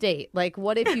first date. Like,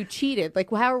 what if you cheated? Like,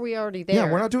 how are we already there?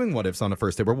 Yeah, we're not doing what ifs on a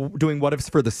first date. We're doing what ifs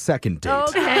for the second date.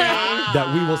 Okay.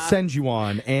 That we will send you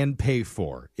on and pay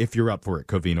for if you're up for it,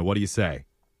 Covina. What do you say?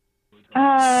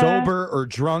 Sober or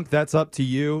drunk, that's up to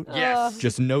you. Yes.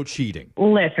 Just no cheating.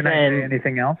 Listen. Can I say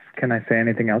anything else? Can I say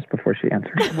anything else before she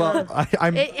answers? Well,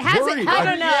 I'm It hasn't- worried. I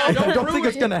don't know. I don't think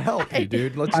it's going to help you,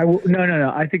 dude. Let's.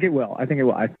 No. I think it will.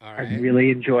 I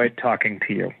really enjoyed talking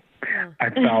to you. I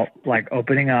felt like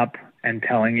opening up and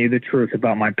telling you the truth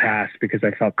about my past because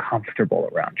I felt comfortable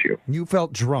around you. You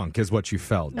felt drunk, is what you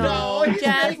felt. No,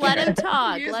 Jeff, let him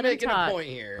talk. He's Let him making talk. a point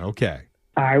here. Okay.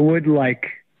 I would like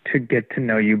to get to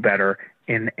know you better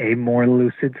in a more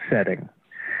lucid setting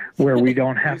where we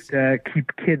don't have to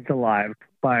keep kids alive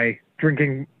by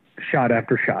drinking shot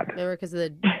after shot. Remember, because of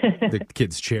the The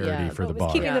kids' charity for the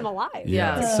bar. Keeping them alive.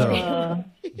 Yeah. So,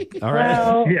 all right.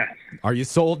 Well, Yes. Are you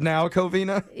sold now,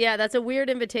 Covina? yeah, that's a weird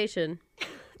invitation.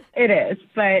 it is.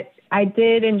 But I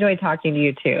did enjoy talking to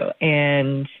you, too.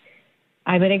 And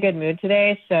I'm in a good mood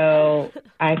today, so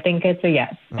I think it's a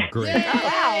yes. Oh, great.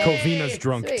 Covina's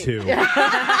drunk Sweet. too. All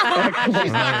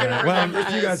right. Well,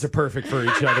 if you guys are perfect for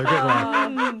each other, good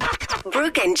luck.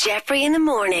 Brooke and Jeffrey in the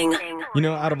morning. You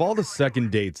know, out of all the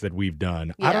second dates that we've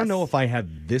done, I don't Yes. know if I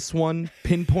had this one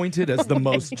pinpointed as the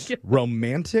most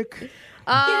romantic.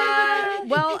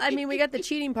 Well, I mean, we got the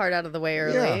cheating part out of the way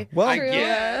early. Yeah. Well, I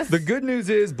guess. the good news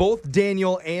is both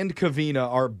Daniel and Kavina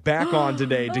are back on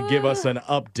today to give us an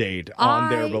update on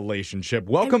their relationship.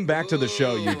 Welcome back to the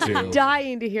show, you two.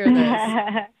 Dying to hear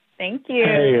this. Thank you.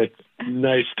 Hey, it's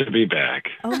nice to be back.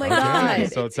 Oh my Okay,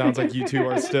 God. so it sounds like you two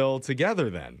are still together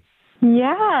then.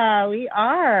 Yeah, we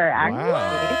are, actually.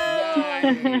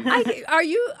 Wow. Are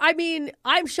you? I mean,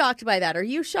 I'm shocked by that. Are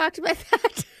you shocked by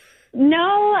that? No,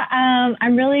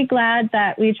 I'm really glad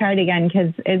that we tried again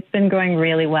because it's been going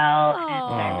really well,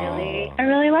 and I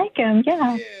really like him.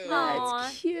 Yeah.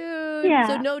 That's cute. Yeah.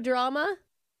 So no drama?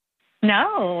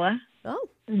 No. Oh.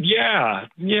 Yeah,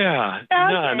 none.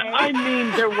 I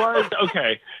mean, there was,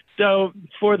 okay, so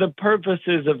for the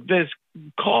purposes of this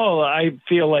call, I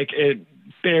feel like it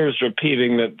bears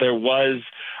repeating that there was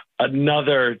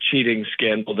another cheating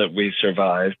scandal that we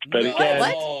survived. But again,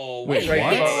 Wait, right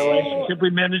what? to our relationship, we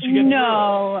managed to get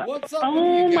No. What's up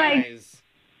Oh with you my- guys?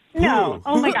 No.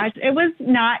 Oh my gosh. It was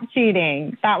not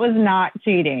cheating. That was not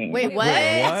cheating. Wait, what?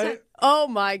 What? Oh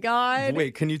my God.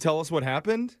 Wait, can you tell us what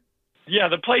happened? Yeah,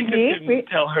 the plaintiff didn't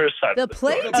tell her side. The of the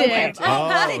story. plaintiff. Oh,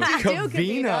 How did you do,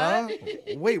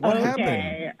 Kavina. Wait, what happened?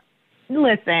 Okay.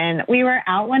 Listen, we were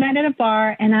out one night at a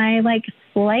bar and I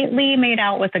slightly made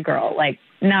out with a girl.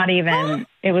 Not even,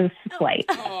 it was slight.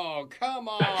 Oh, come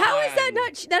on. How is that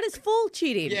not? That is full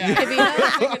cheating. Yeah,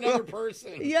 Kavina. another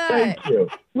person. Yeah.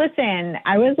 Listen,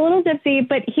 I was a little tipsy,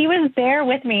 but he was there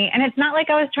with me. And it's not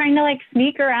like I was trying to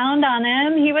sneak around on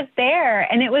him. He was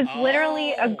there. And it was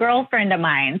literally a girlfriend of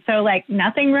mine. So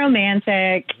nothing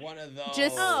romantic. One of those.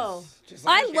 Just,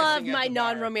 like I love kissing at my the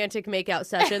bar. non-romantic makeout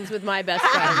sessions with my best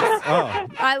friends. Oh,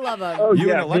 I love them. you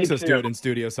yeah, and me Alexis too. do it in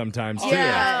studio sometimes, too.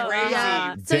 Yeah, Crazy.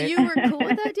 yeah. So you were cool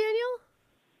with that,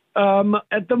 Daniel?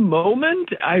 At the moment,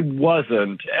 I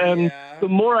wasn't. And Yeah. the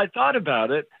more I thought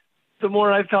about it, the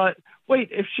more I thought, wait,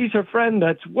 if she's her friend,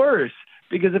 that's worse.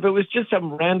 Because if it was just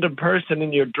some random person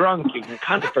and you're drunk, you can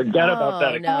kind of forget about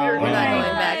that Oh, no, we're experience. not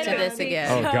going back to this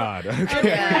again. Oh, God. Okay.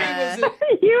 Yeah.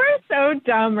 You are so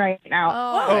dumb right now.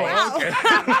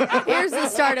 Oh, Here's the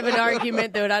start of an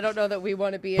argument that I don't know that we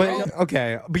want to be in. But,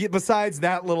 okay, besides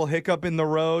that little hiccup in the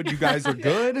road, you guys are It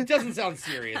good? doesn't sound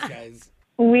serious, guys.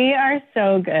 We are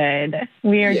so good.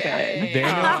 We are good.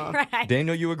 Daniel, All right.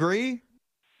 Daniel, you agree?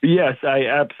 Yes, I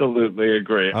absolutely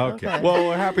agree. Okay. Well,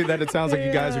 we're happy that it sounds like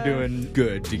you guys are doing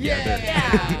good together.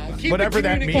 Yeah. Keep Whatever the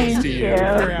that means to you. If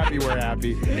you're happy, we're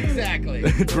happy. Exactly.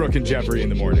 Brooke and Jeffrey in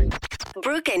the morning.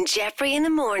 Brooke and Jeffrey in the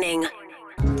morning.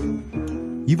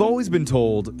 You've always been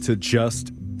told to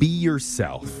just be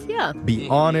yourself. Yeah. Be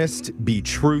honest, be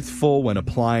truthful when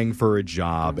applying for a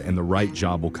job, and the right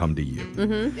job will come to you.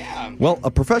 Mm-hmm. Yeah. Well, a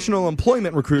professional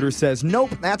employment recruiter says, nope,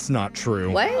 that's not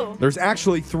true. What? There's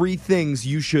actually 3 things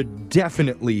you should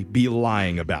definitely be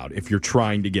lying about if you're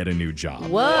trying to get a new job.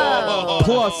 Whoa.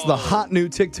 Plus, the hot new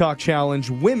TikTok challenge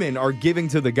women are giving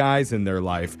to the guys in their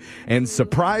life. And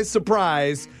surprise,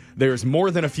 surprise, there's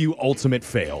more than a few ultimate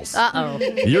fails. Uh-oh.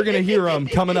 You're going to hear them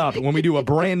coming up when we do a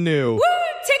brand new... Woo!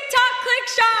 TikTok click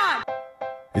shot!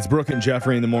 It's Brooke and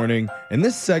Jeffrey in the morning, and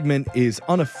this segment is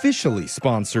unofficially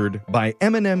sponsored by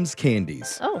M&M's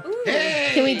Candies. Oh.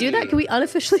 Can we do that? Can we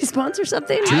unofficially sponsor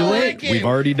something? Too late. We've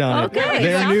already done it. Okay.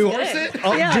 Their Sounds new good.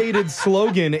 updated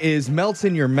slogan is melts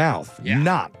in your mouth,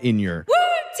 not in your... Woo!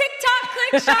 TikTok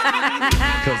click shot!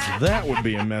 Because that would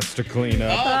be a mess to clean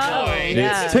up. Oh, boy.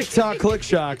 It's TikTok Click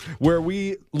Shock, where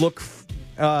we look...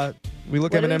 We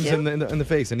look What do we M&Ms do? in the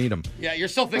face and eat them. Yeah, you're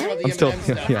still thinking about the I'm still, M&M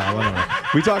stuff. yeah, I don't know.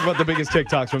 We talk about the biggest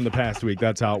TikToks from the past week.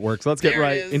 That's how it works. Let's get There it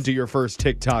right is. into your first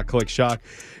TikTok Click Shock.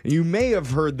 You may have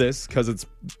heard this because it's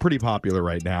pretty popular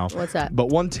right now. What's that? But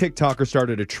one TikToker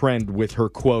started a trend with her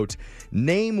quote,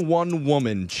 "Name one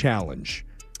woman challenge."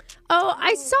 Oh,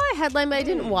 I saw a headline, but I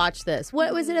didn't watch this.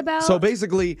 What was it about? So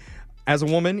basically, as a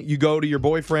woman, you go to your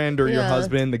boyfriend or your Yeah.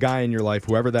 husband, the guy in your life,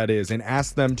 whoever that is, and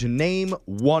ask them to name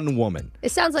one woman.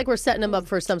 It sounds like we're setting them up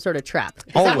for some sort of trap.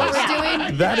 Is Always. that what we're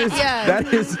doing? That is Yeah.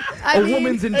 that is I a mean,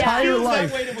 woman's entire Feels that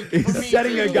life way for is me,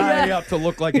 setting a too. guy Yeah. up to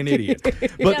look like an idiot.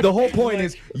 But the whole point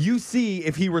is you see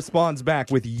if he responds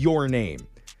back with your name.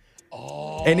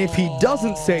 And if he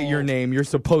doesn't say your name, you're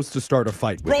supposed to start a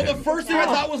fight with Bro, the him. first thing I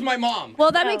thought was my mom.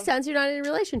 Well, that makes sense. You're not in a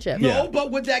relationship. No, Yeah. but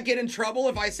would that get in trouble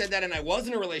if I said that and I was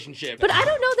in a relationship? But I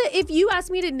don't know that if you asked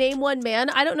me to name one man,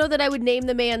 I don't know that I would name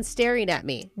the man staring at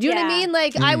me. Do you know what I Yeah. mean?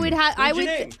 Like I would have. I Who'd would. you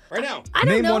name right now? I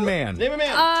don't Name know. one man. Name a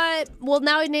man. Well,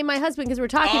 now I'd name my husband because we're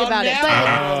talking Oh, about it.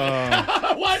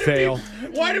 now- But Fail.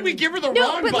 Why did we give her the No,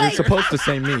 wrong but, You're like- button? supposed to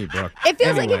say me, Brooke. it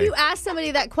feels like if Anyway. you ask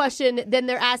somebody that question, then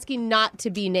they're asking not to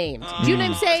be named. Do you know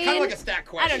what I'm saying? Kind of like a stack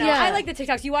question. I don't know. Yeah. I like the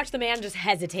TikToks. You watch the man just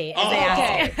hesitate as they Oh.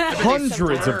 ask it.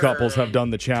 Hundreds of couples have done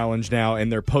the challenge now,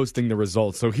 and they're posting the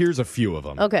results. So here's a few of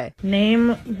them. Okay.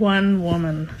 Name one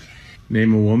woman.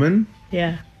 Name a woman?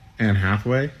 Yeah. Anne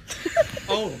Hathaway?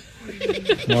 Oh.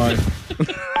 Why?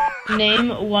 Name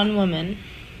one woman.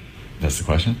 That's the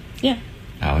question? Yeah.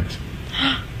 Alex?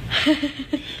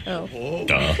 Oh.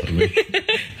 Duh. I mean,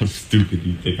 how stupid do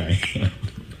you think I am?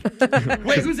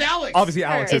 Wait, who's Alex? Obviously,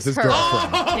 Alex is It's his her.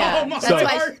 girlfriend. Oh, Yeah, my, that's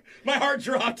why- my heart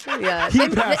dropped. Yeah. He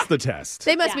passed the test.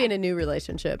 They must be in a new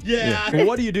relationship. Yeah. Well,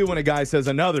 what do you do when a guy says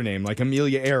another name, like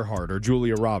Amelia Earhart or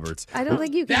Julia Roberts? I don't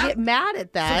think you can That- get mad at So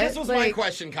that. this was my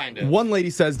question, kind of. One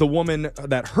lady says the woman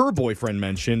that her boyfriend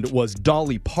mentioned was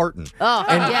Dolly Parton. Oh,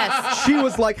 And yes. she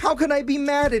was like, how can I be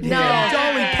mad at him? No.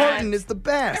 Dolly Parton is the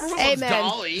best. Everyone loves Amen.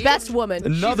 Dolly. Best woman.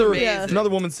 Another amazing. another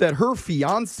woman said her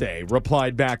fiance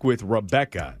replied back with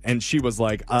Rebecca, and she was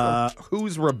like,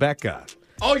 who's Rebecca?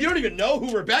 Oh, you don't even know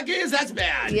who Rebecca is? That's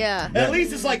bad. Yeah. At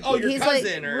least it's like, oh, your He's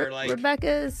cousin like, or like.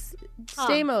 Rebecca's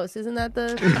Stamos, isn't that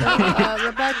the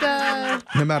Rebecca?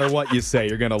 No matter what you say,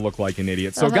 you're going to look like an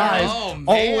idiot. So, Uh-huh. guys, Oh, man.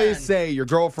 always say your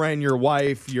girlfriend, your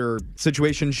wife, your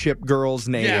situationship girl's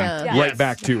name Yeah. right Yes.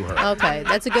 back to her. Okay,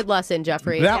 that's a good lesson,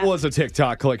 Jeffrey. That was a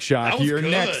TikTok Click Shock. That was Your good.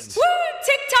 next Woo!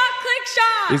 TikTok click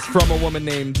shot! is from a woman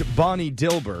named Bonnie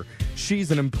Dilber.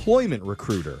 She's an employment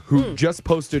recruiter who just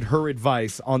posted her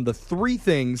advice on the 3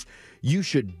 things you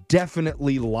should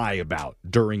definitely lie about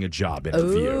during a job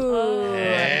interview. Ooh.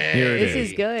 Here it This is.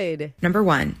 is good. Number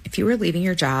 1, if you were leaving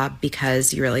your job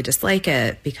because you really dislike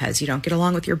it, because you don't get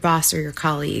along with your boss or your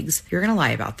colleagues, you're going to lie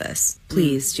about this.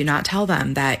 Please do not tell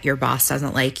them that your boss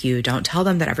doesn't like you. Don't tell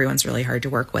them that everyone's really hard to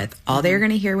work with. All they're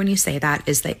going to hear when you say that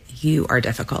is that you are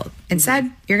difficult. Instead,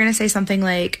 you're going to say something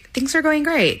like, things are going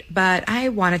great, but I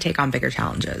want to take on bigger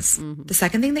challenges. The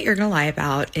second thing that you're going to lie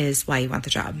about is why you want the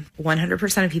job.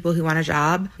 100% of people who want a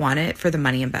job want it for the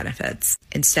money and benefits.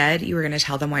 Instead, you are going to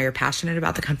tell them why you're passionate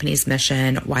about the company's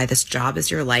mission, why this job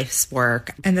is your life's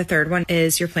work. And the third one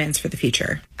is your plans for the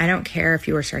future. I don't care if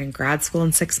you are starting grad school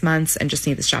in 6 months and just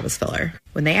need this job as filler.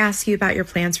 When they ask you about your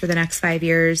plans for the next 5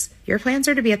 years, your plans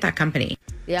are to be at that company.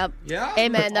 Yep. Yeah.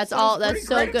 Amen. That's all. That's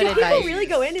so good Do people advice. really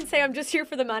go in and say, I'm just here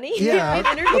for the money? Yeah, In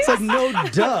interviews? it's like no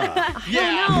duh.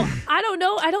 I don't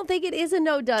know. I don't think it is a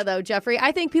no duh though, Jeffrey.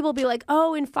 I think people be like,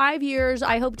 oh, in 5 years,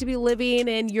 I hope to be living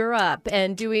in Europe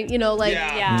and doing,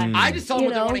 I just told them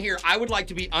what they want to hear. I would like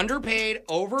to be underpaid,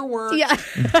 overworked. Yeah.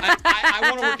 I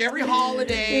want to work every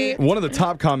holiday. One of the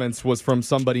top comments was from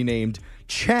somebody named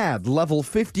Chad, level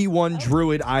 51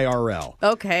 Druid IRL.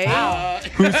 Okay.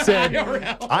 Who said,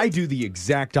 I do the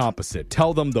exact opposite.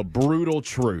 Tell them the brutal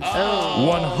truth.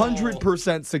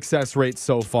 100% success rate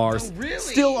so far.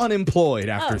 Still unemployed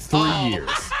after 3 years.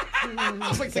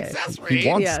 Success rate. He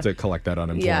wants to collect that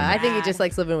unemployment. Yeah, I think he just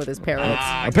likes living with his parents.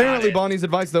 Apparently, Bonnie's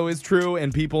advice, though, is true,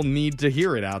 and people need to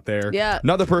hear it out there. Yeah.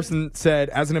 Another person said,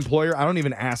 as an employer, I don't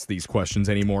even ask these questions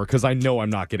anymore because I know I'm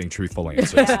not getting truthful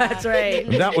answers. That's right.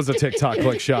 And that was a TikTok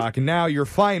Click Shock. And now your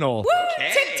final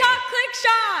TikTok Click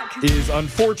Shock. is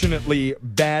unfortunately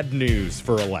bad news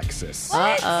for Alexis.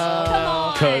 What? Come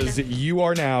on. Because you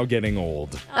are now getting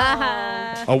old.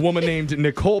 Uh-huh. A woman named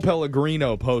Nicole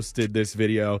Pellegrino posted this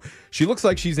video. She looks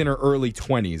like she's in her early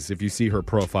 20s if you see her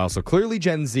profile. So clearly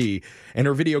Gen Z. And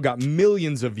her video got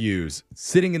millions of views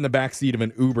sitting in the backseat of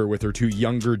an Uber with her two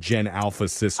younger Gen Alpha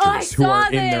sisters who are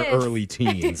in their early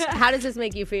teens. How does this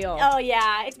make you feel? Oh,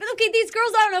 yeah. Okay, these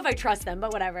girls, I don't know if I trust them,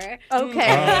 but whatever.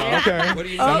 Okay. Okay. What do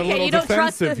you I'm a Okay, little you don't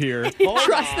trust defensive the- here.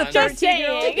 Trust the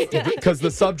 13-year-old. Because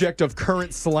the subject of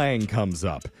current slang comes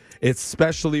up,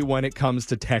 especially when it comes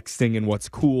to texting and what's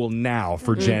cool now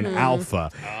for Gen Alpha.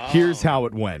 Here's how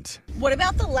it went. What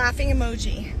about the laughing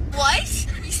emoji? What?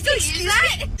 You still use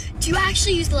that? Do you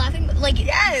actually use the laughing? Like,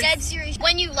 dead serious.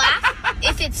 When you laugh,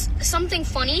 if it's something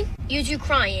funny, use you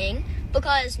crying,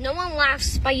 because no one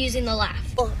laughs by using the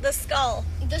laugh. Oh, the skull.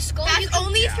 The skull. That's you can,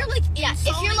 only if you're, like,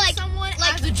 if you're like someone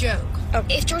like as a joke.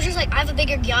 Okay. If Georgia's like, I have a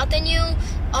bigger yacht than you,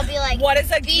 I'll be like, What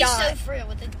is a be yacht? so free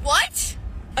with it. What?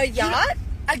 A yacht?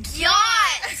 A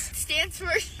yacht stands for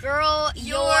girl,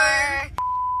 you're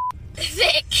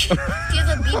thick. If you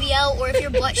have a BBL or if your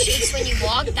butt shakes when you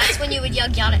walk, that's when you would yell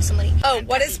yacht at somebody. Oh,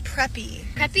 what is preppy?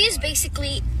 Preppy is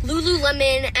basically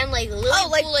Lululemon and like Lily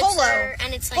like Pulitzer, Polo.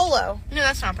 and it's like Polo. No,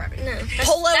 that's not preppy. No,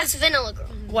 Polo that's Vanilla Girl.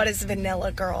 What is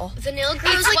Vanilla Girl? Vanilla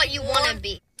Girl is what you want to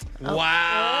be.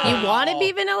 Wow. You want to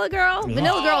be Vanilla Girl?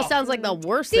 Vanilla Girl sounds like the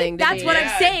worst thing to That's be. what I'm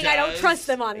saying. I don't trust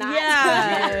them on that.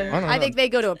 Yeah. I don't I know. think they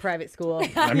go to a private school.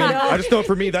 I mean, I just know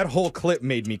for me, that whole clip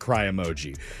made me cry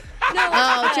emoji.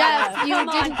 Oh, Jeff, you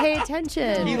didn't pay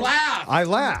attention. He laughed. I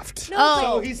laughed.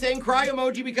 So he's saying cry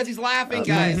emoji because he's laughing,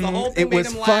 guys. The whole thing It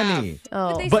was made him funny.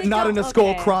 Oh. But not in a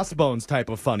skull crossbones type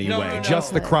of funny No, way. no, no.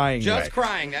 Just the crying Just way.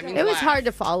 crying. That means It was laugh. hard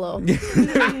to follow.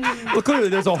 Well, clearly,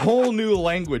 there's a whole new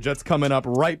language that's coming up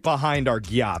right behind our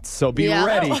gyots. So be Yeah.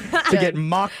 ready to get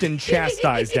mocked and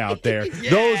chastised out there.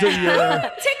 Those are your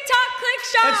TikTok Click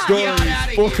Shock.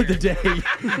 stories for the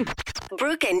day.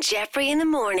 Brooke and Jeffrey in the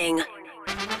morning.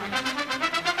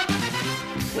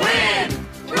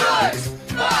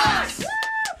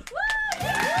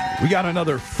 We got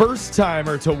another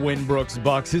first-timer to win Brooks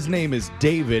Bucks. His name is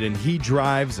David, and he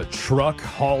drives a truck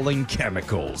hauling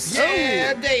chemicals.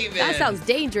 Yeah, David. That sounds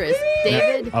dangerous,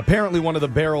 David. Apparently, one of the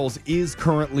barrels is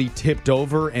currently tipped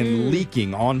over and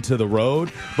leaking onto the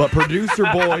road, but producer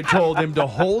boy told him to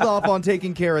hold off on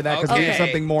taking care of that because we have Okay.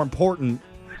 something more important.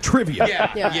 Trivia.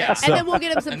 Yeah. So- And then we'll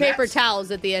get him some And paper that's-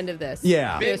 towels at the end of this.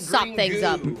 Yeah. To Big sop green things goo.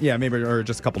 up. Yeah, maybe, or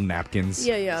just a couple napkins.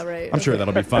 Yeah, right. I'm sure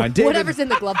that'll be fine. David, Whatever's in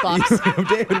the glove box.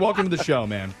 David, welcome to the show,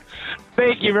 man.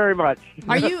 Thank you very much.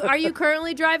 Are you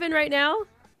currently driving right now?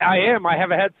 I am. I have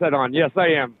a headset on. Yes, I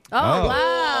am. Oh,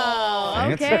 wow.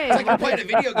 Fancy. Okay. It's like you're playing a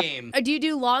video game. Do you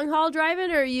do long haul driving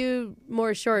or are you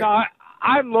more short? No,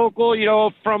 I'm local,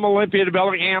 from Olympia to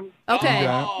Bellingham. Okay.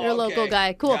 Oh, You're a local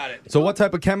guy. Cool. Got it. So what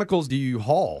type of chemicals do you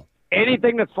haul?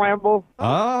 Anything that's flammable.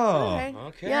 Oh.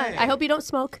 Okay. Yeah, I hope you don't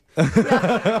smoke.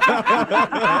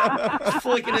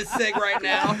 Flicking a cig right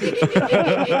now.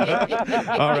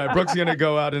 All right, Brooke's gonna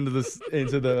go out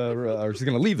or she's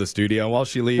gonna leave the studio. While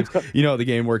she leaves, you know how the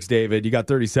game works, David. You got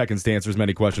 30 seconds to answer as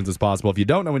many questions as possible. If you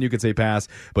don't know when you can say pass,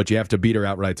 but you have to beat her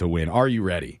outright to win. Are you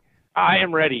ready? I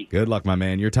am ready. Good luck, my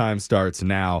man. Your time starts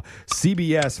now.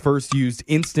 CBS first used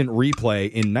instant replay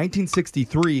in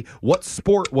 1963. What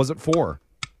sport was it for?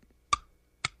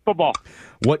 Football.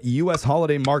 What U.S.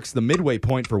 holiday marks the midway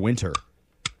point for winter?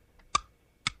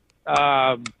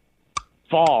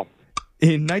 Fall.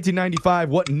 In 1995,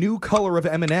 what new color of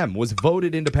M&M was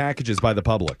voted into packages by the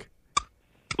public?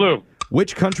 Blue.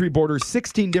 Which country borders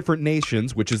 16 different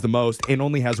nations, which is the most, and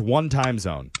only has one time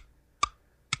zone?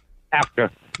 Africa.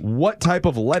 What type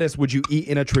of lettuce would you eat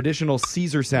in a traditional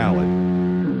Caesar salad?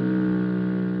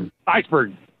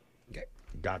 Iceberg.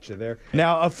 Gotcha there.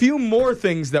 Now, a few more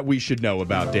things that we should know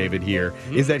about David here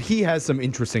is that he has some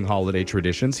interesting holiday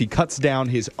traditions. He cuts down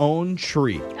his own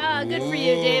tree. Oh, good for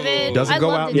you, David. Doesn't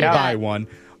go out and do buy that. one.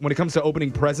 When it comes to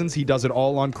opening presents, he does it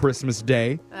all on Christmas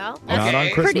Day. Well, Not on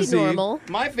Christmas pretty Eve. normal.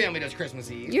 My family does Christmas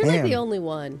Eve. You're like Man. the only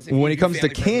one. When it comes to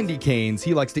candy canes,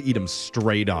 he likes to eat them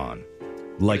straight on.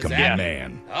 Like a is that?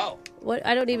 man. Oh. What?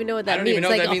 I don't even know what that I don't means. even know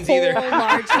what like that a means whole either.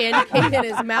 large candy cane in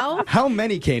his mouth. How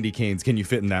many candy canes can you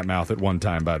fit in that mouth at one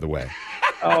time, by the way?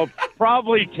 Oh,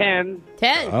 probably 10.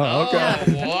 10. Oh,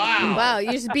 okay. Wow. Wow,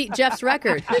 you just beat Jeff's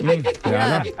record.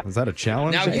 Yeah. Is that a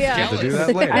challenge? Now he's You have to do jealous.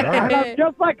 that later. All right. I'm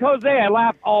just like Jose, I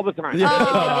laugh all the time. Oh,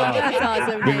 that's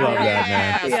awesome, We David. love that,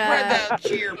 man. Spread that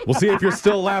cheer. We'll see if you're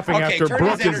still laughing Okay, after turn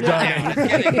Brooke his is energy done. down. Just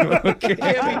kidding.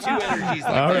 Give me 2 energies like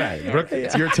All that. right, Brooke,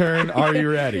 it's your turn. Are you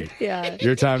ready? Yeah.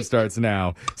 Your time starts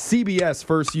now. CBS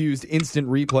first used instant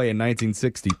replay in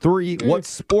 1963. What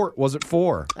sport was it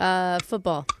for?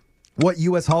 Football. What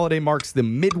U.S. holiday marks the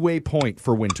midway point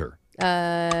for winter?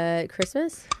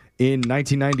 Christmas? In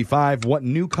 1995, what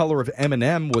new color of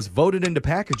M&M was voted into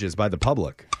packages by the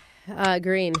public?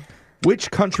 Green. Which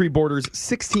country borders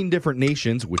 16 different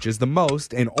nations, which is the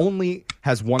most, and only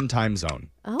has one time zone?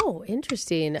 Oh,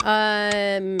 interesting.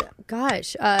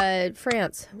 France.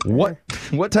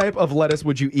 What type of lettuce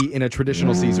would you eat in a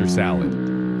traditional Caesar salad?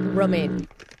 Romaine.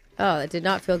 Oh, that did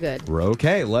not feel good.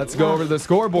 Okay, let's go over the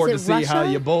scoreboard to Is it see how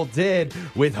Russia? you both did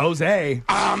with Jose.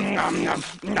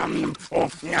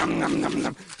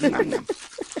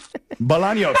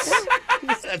 Bolaños.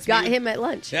 That's Got me. him at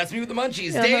lunch. That's me with the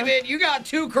munchies. Uh-huh. David, you got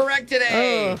 2 correct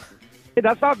today. Ugh. Hey,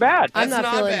 that's not bad. I'm That's not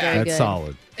not feeling bad. very That's good.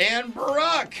 solid. And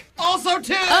Brooke, also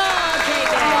 2.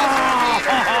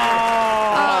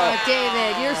 Oh,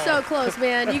 David, you're so close,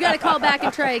 man. You got to call back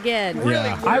and try again.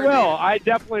 Yeah. I will. I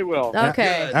definitely will.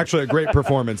 Okay. Actually, a great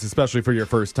performance, especially for your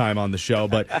first time on the show.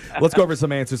 But let's go over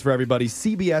some answers for everybody.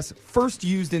 CBS first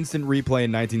used instant replay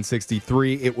in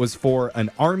 1963. It was for an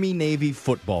Army-Navy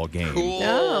football game. Cool.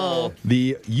 Oh.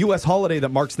 The U.S. holiday that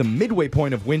marks the midway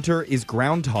point of winter is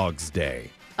Groundhog's Day.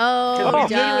 Oh, We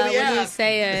duh. literally What do you asked,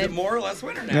 say Is it? it more or less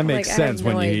winter now? That makes Like, I have sense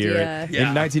when no you hear idea. it. Yeah.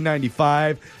 In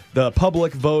 1995, the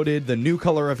public voted the new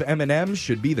color of M&M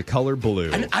should be the color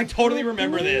blue. And I totally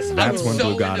remember this. I That's was when so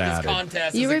Blue got into this added.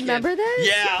 contest. You as a kid. remember this?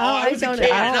 Yeah. Oh, I was a don't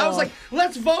kid, at and I was all. like,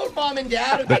 "Let's vote, Mom and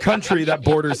Dad." The country that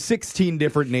borders 16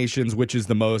 different nations, which is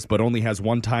the most, but only has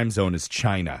one time zone, is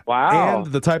China. Wow.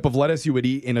 And the type of lettuce you would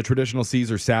eat in a traditional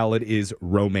Caesar salad is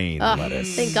romaine Oh,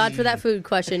 lettuce. thank God for that food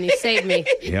question. You saved me.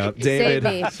 Yep, Save David.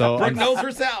 me. So Brooke knows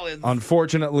her salads.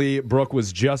 unfortunately, Brooke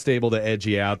was just able to edge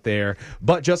you out there.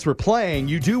 But just for playing,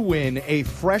 you do win a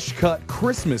fresh cut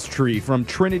Christmas tree from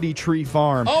Trinity Tree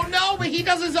Farm. Oh no, but he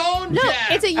does his own. No,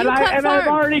 Jack. it's a And, U-Cut I've farm.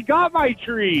 already got my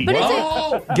tree. But it's a,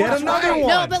 Oh, Get that's another right. one.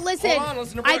 no, but listen, Hold on,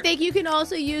 listen to I Brooke. think you can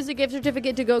also use a gift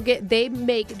certificate to go get. They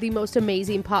make the most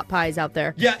amazing pot pies out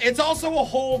there. Yeah, it's also a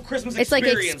whole Christmas It's like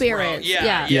experience. experience, Bro.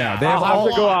 yeah. Yeah, they have I'll have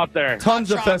to go all out there.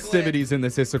 tons of Hot chocolate. festivities in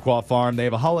this Issaquah farm. They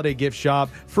have a holiday gift shop,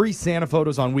 free Santa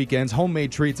photos on weekends,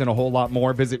 homemade treats, and a whole lot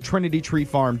more. Visit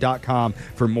TrinityTreeFarm.com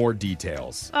for more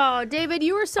details. Oh, David,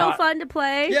 you were so fun to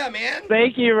play. Yeah, man.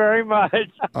 Thank you very much.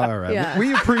 All right. Yeah.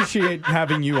 We appreciate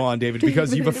having you on, David,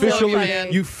 because you've officially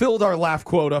man. you filled our laugh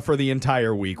quota for the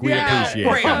entire week. We Yeah, appreciate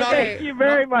great. it. I'm not, Thank you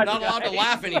very much. not allowed to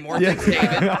laugh anymore. Yeah. Thanks,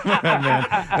 David. Man,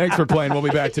 thanks for playing. We'll be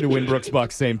back to do Win Brooks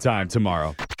Bucks same time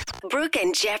tomorrow. Brooke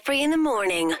and Jeffrey in the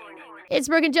morning. It's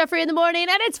Brooke and Jeffrey in the morning,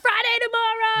 and it's Friday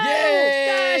tomorrow.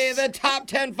 Yay! Gosh. The top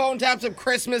 10 phone taps of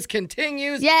Christmas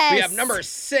continues. Yes. We have number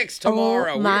 6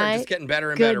 tomorrow. Oh, We my are just getting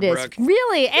better and goodness. better, Brooke.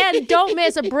 Really? And don't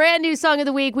miss a brand new song of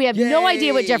the week. We have no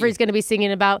idea what Yay. Jeffrey's going to be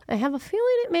singing about. I have a feeling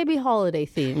it may be holiday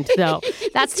themed, though.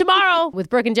 That's tomorrow with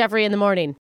Brooke and Jeffrey in the morning.